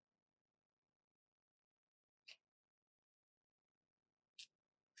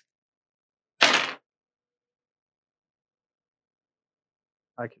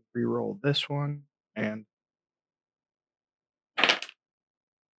 I can re-roll this one and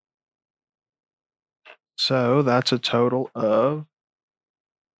so that's a total of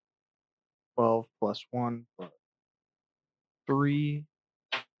 12 plus 1 plus 3.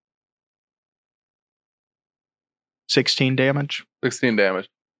 16 damage. 16 damage.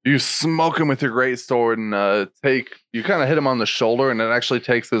 You smoke him with your great sword and you kind of hit him on the shoulder, and it actually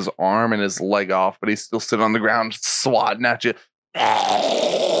takes his arm and his leg off, but he's still sitting on the ground swatting at you.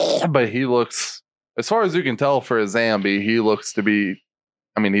 But he looks, as far as you can tell for a zombie, he looks to be,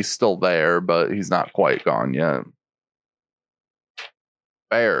 I mean, he's still there, but he's not quite gone yet.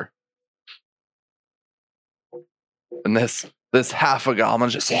 Bear. And this half a goblin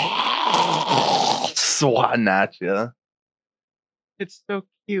just swatting at you. It's so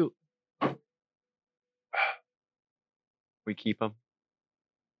cute. We keep him.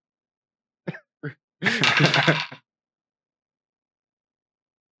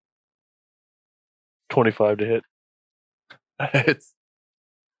 25 to hit. It's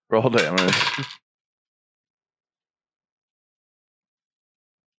roll damage.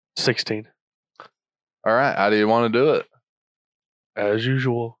 16. All right, how do you want to do it? As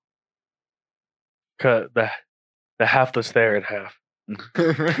usual. Cut the half that's there in half.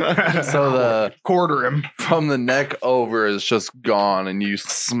 So the quarter him. from the neck over is just gone, and you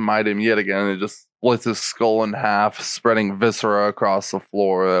smite him yet again. It just splits his skull in half, spreading viscera across the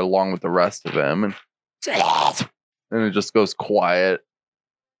floor along with the rest of him, and it just goes quiet.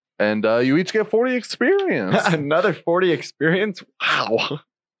 And you each get 40 experience. Another 40 experience? Wow.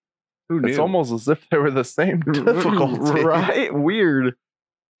 Who knew? It's almost as if they were the same difficulty. Right? Weird.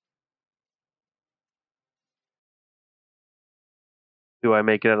 Do I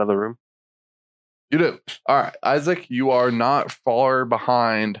make it out of the room? You do. All right, Isaac, you are not far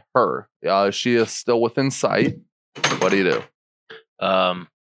behind her. She is still within sight. What do you do?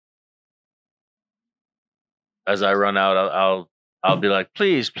 As I run out, I'll be like,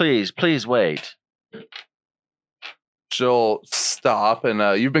 please wait. She'll stop,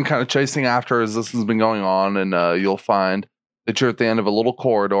 and you've been kind of chasing after her as this has been going on, and you'll find that you're at the end of a little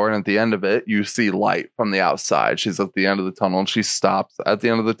corridor, and at the end of it, you see light from the outside. She's at the end of the tunnel, and she stops at the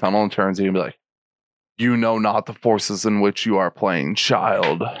end of the tunnel and turns to you and be like, "You know not the forces in which you are playing,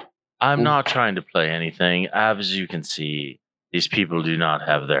 child." I'm not trying to play anything. As you can see, these people do not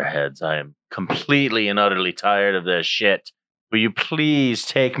have their heads. I am completely and utterly tired of their shit. Will you please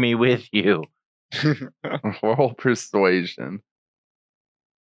take me with you? Roll persuasion.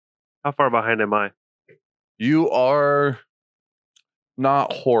 How far behind am I? You are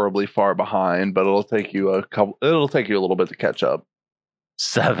not horribly far behind, but it'll take you a little bit to catch up.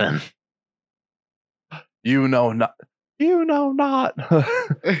 7. You know not you know not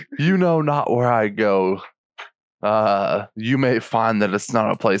where I go. You may find that it's not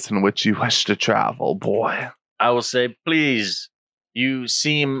a place in which you wish to travel, boy. I will say, please, you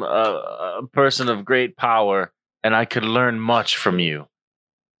seem a person of great power, and I could learn much from you.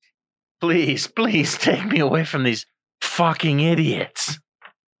 Please take me away from these fucking idiots.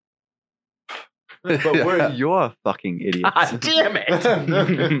 But we're your fucking idiots. Ah, damn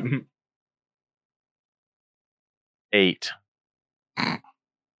it. 8.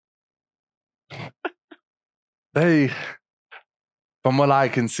 From what I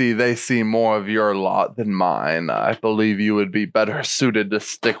can see, they see more of your lot than mine. I believe you would be better suited to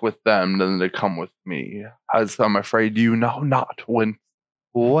stick with them than to come with me, as I'm afraid you know not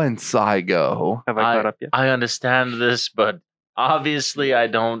whence I go. Have I caught up yet? I understand this, but obviously I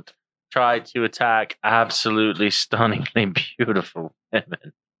don't try to attack absolutely stunningly beautiful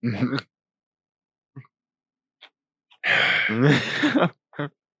women.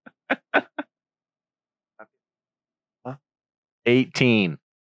 18.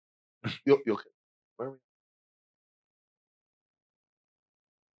 You'll where are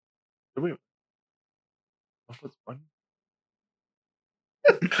we?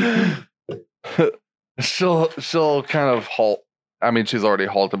 She'll kind of halt. I mean, she's already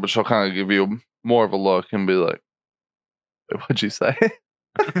halted, but she'll kind of give you more of a look and be like, "Wait, what'd you say?"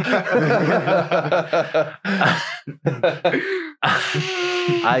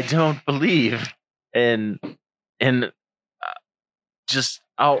 I don't believe in just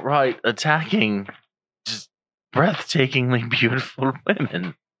outright attacking just breathtakingly beautiful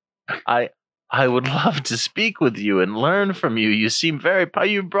women. I would love to speak with you and learn from you. You seem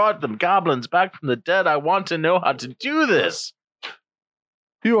you brought them goblins back from the dead. I want to know how to do this.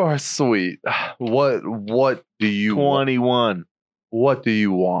 You are sweet. What do you 21. What do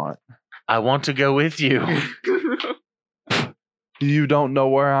you want? I want to go with you. You don't know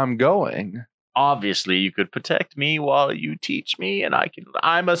where I'm going. Obviously, you could protect me while you teach me, and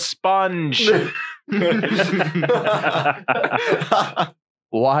I'm a sponge.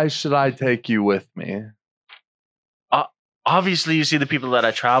 Why should I take you with me? Obviously, you see the people that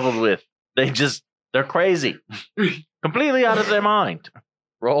I traveled with. They're crazy. Completely out of their mind.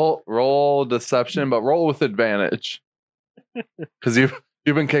 Roll deception, but roll with advantage. Because you've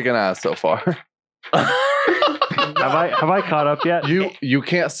been kicking ass so far. Have I caught up yet? You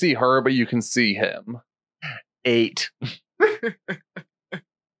can't see her, but you can see him. 8.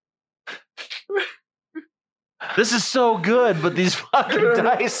 This is so good, but these fucking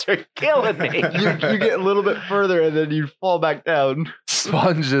dice are killing me. You get a little bit further and then you fall back down.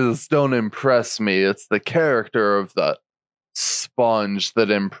 Sponges don't impress me. It's the character of the sponge that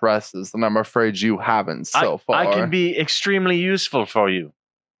impresses, and I'm afraid you haven't so far. I can be extremely useful for you.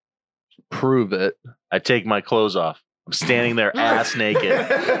 Prove it. I take my clothes off. I'm standing there ass naked.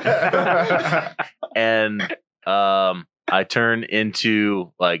 And I turn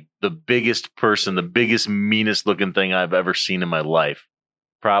into like the biggest person, the biggest, meanest looking thing I've ever seen in my life.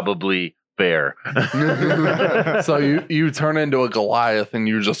 Probably bear. So you turn into a Goliath and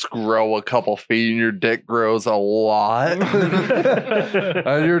you just grow a couple feet and your dick grows a lot.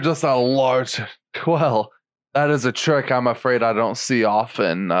 And you're just a large. Well, that is a trick I'm afraid I don't see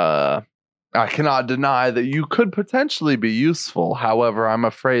often. I cannot deny that you could potentially be useful. However, I'm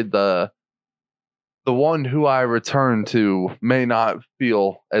afraid the one who I return to may not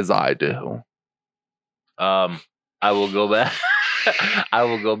feel as I do. I will go back. I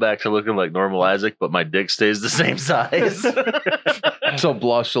will go back to looking like normal Isaac, but my dick stays the same size. She'll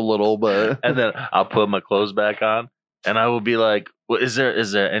blush a little bit. And then I'll put my clothes back on, and I will be like, well, is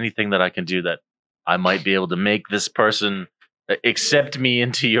there anything that I can do that I might be able to make this person accept me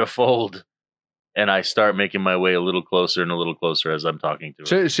into your fold? And I start making my way a little closer and a little closer as I'm talking to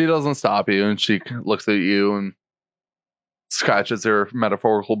her. She doesn't stop you, and she looks at you and scratches her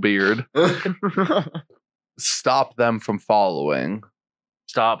metaphorical beard. Stop them from following.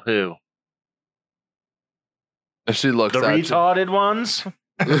 Stop who? And she looks The at retarded ones?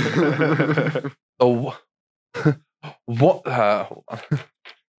 you. What?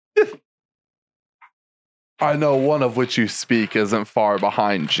 I know one of which you speak isn't far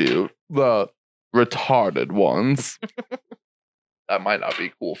behind you. The retarded ones. That might not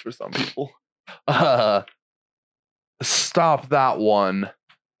be cool for some people. Stop that one,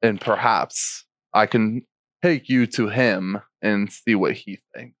 and perhaps I can take you to him and see what he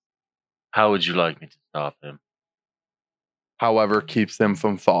thinks. How would you like me to stop him? However, keeps him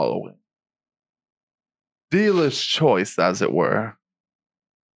from following. Dealer's choice, as it were.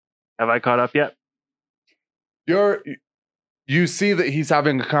 Have I caught up yet? You see that he's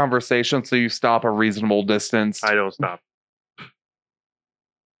having a conversation, so you stop a reasonable distance. I don't stop.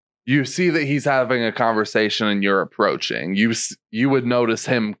 You see that he's having a conversation and you're approaching. You would notice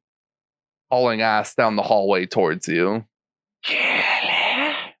him hauling ass down the hallway towards you.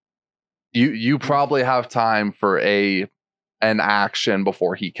 You probably have time for an action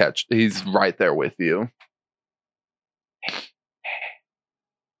before he's right there with you.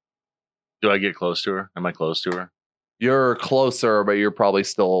 Do I get close to her? Am I close to her? You're closer, but you're probably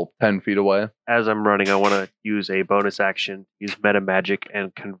still 10 feet away. As I'm running, I want to use a bonus action, use meta magic,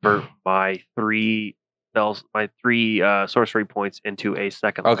 and convert my 3 spells, my 3 sorcery points into a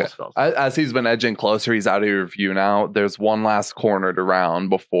second level spell. As he's been edging closer, he's out of your view now. There's one last corner to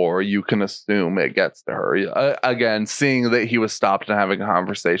round before you can assume it gets to her. Again, seeing that he was stopped and having a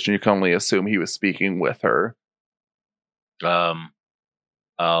conversation, you can only assume he was speaking with her.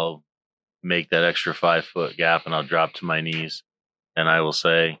 I'll make that extra 5-foot gap and I'll drop to my knees and I will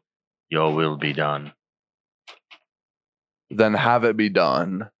say, your will be done. Then have it be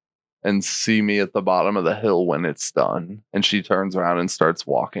done and see me at the bottom of the hill when it's done. And she turns around and starts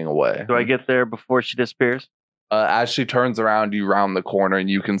walking away. Do I get there before she disappears? As she turns around, you round the corner and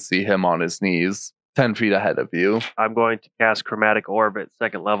you can see him on his knees 10 feet ahead of you. I'm going to cast Chromatic Orb at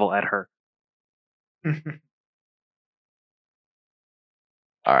 2nd level at her.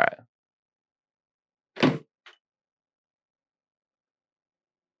 All right.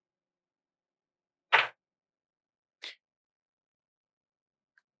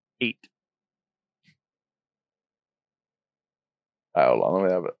 Eight. Hold on, let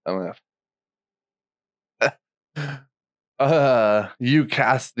me have it. You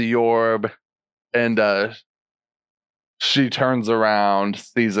cast the orb, and she turns around,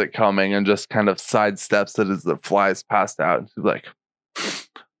 sees it coming, and just kind of sidesteps it as it flies past out. She's like,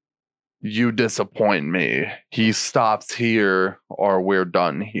 "You disappoint me. He stops here, or we're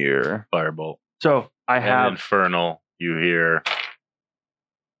done here." Firebolt. So I have And Infernal, you hear,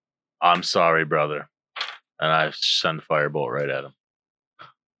 I'm sorry, brother. And I send Firebolt right at him.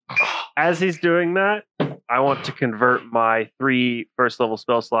 As he's doing that, I want to convert my 3 first level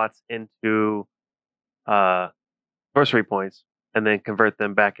spell slots into sorcery points. and then convert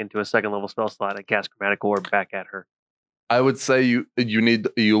them back into a second level spell slot and cast Chromatic Orb back at her. I would say you'll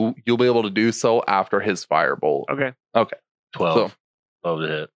be able to do so after his firebolt. Okay. 12. So- 12 to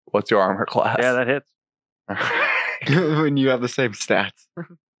hit. What's your armor class? Yeah, that hits. When you have the same stats.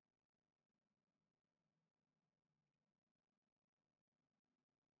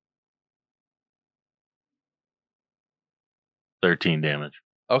 13 damage.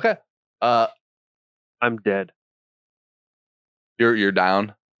 Okay. I'm dead. You're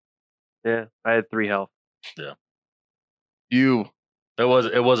down. Yeah, I had 3 health. You It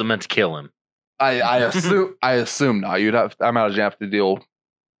wasn't meant to kill him. I assume not. I imagine you have to deal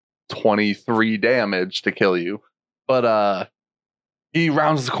 23 damage to kill you. But he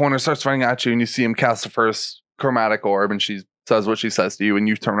rounds the corner, starts running at you, and you see him cast the first Chromatic Orb, and she says what she says to you, and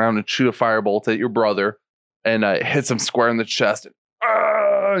you turn around and shoot a firebolt at your brother, and it hits him square in the chest,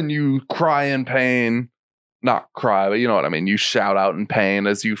 and you cry in pain. Not cry, but you know what I mean. You shout out in pain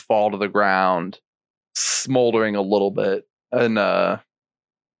as you fall to the ground, smoldering a little bit, and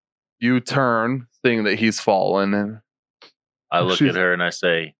you turn, seeing that he's fallen, and I look She's- at her and I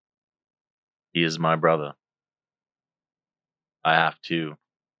say, he is my brother. I have to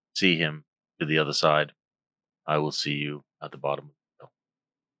see him to the other side. I will see you at the bottom of the hill.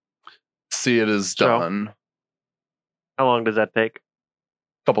 see it is So- done. How long does that take?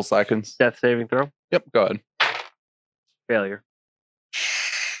 Couple seconds. Death saving throw? Yep, go ahead. Failure.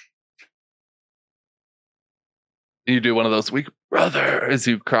 You do one of those weak brother as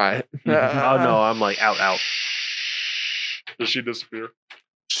you cry. Oh no, I'm like out. Does she disappear?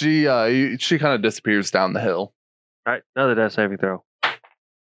 She kind of disappears down the hill. All right, another death saving throw.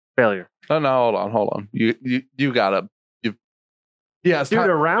 Failure. No, hold on. You gotta yes. Dude,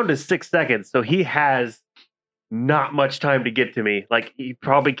 a round is 6 seconds, so he has not much time to get to me. Like, he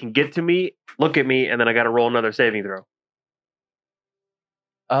probably can get to me, look at me, and then I got to roll another saving throw.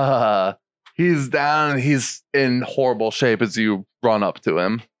 He's down. He's in horrible shape as you run up to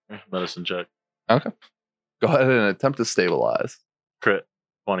him. Medicine check. Go ahead and attempt to stabilize. Crit.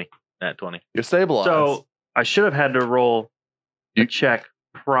 20. Nat 20. You're stabilized. So I should have had to roll a You- check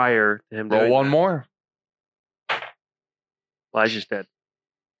prior to him roll doing one that. more. Elijah's dead.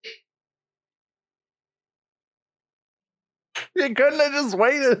 You couldn't have just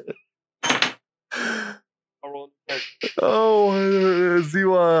waited. I'll roll Oh, as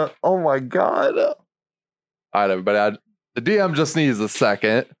you oh my god. All right, everybody. The DM just needs a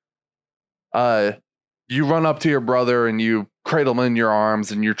second. You run up to your brother and you cradle him in your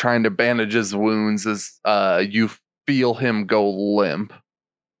arms and you're trying to bandage his wounds as you feel him go limp.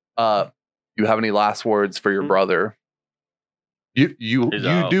 You have any last words for your brother? You He's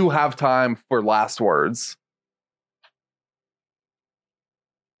out. do have time for last words.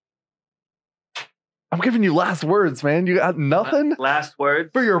 I'm giving you last words, man. You got nothing Last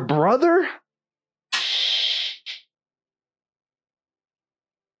words. for your brother?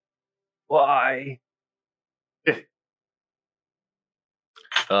 Why?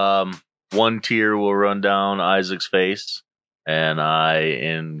 One tear will run down Isaac's face, and I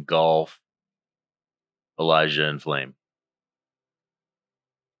engulf Elijah in flame.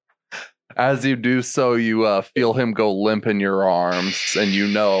 As you do so, you feel him go limp in your arms, and you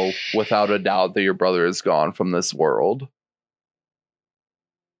know without a doubt that your brother is gone from this world.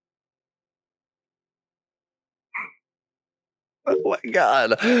 Oh my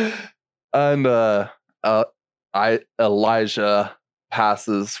god. And Elijah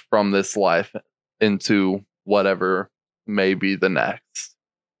passes from this life into whatever may be the next.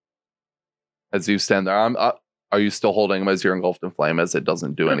 As you stand there, are you still holding him as you're engulfed in flame, as it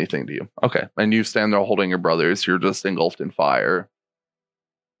doesn't do anything to you? Okay. And you stand there holding your brothers, you're just engulfed in fire.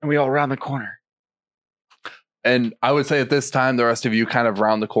 And we all round the corner. And I would say at this time, the rest of you kind of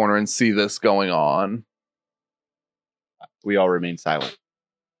round the corner and see this going on. We all remain silent.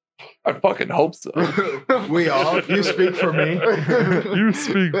 I fucking hope so. We all. You speak for me. You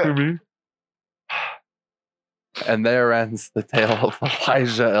speak for me. And there ends the tale of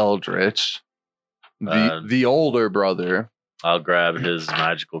Elijah Eldritch, the older brother. I'll grab his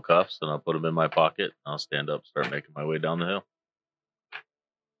magical cuffs and I'll put them in my pocket. I'll stand up, start making my way down the hill.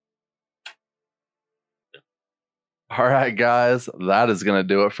 All right, guys, that is going to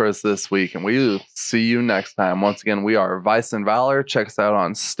do it for us this week, and we will see you next time. Once again, we are Vice and Valor. Check us out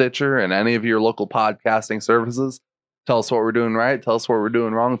on Stitcher and any of your local podcasting services. Tell us what we're doing right. Tell us what we're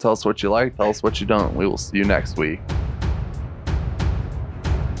doing wrong. Tell us what you like. Tell us what you don't. We will see you next week.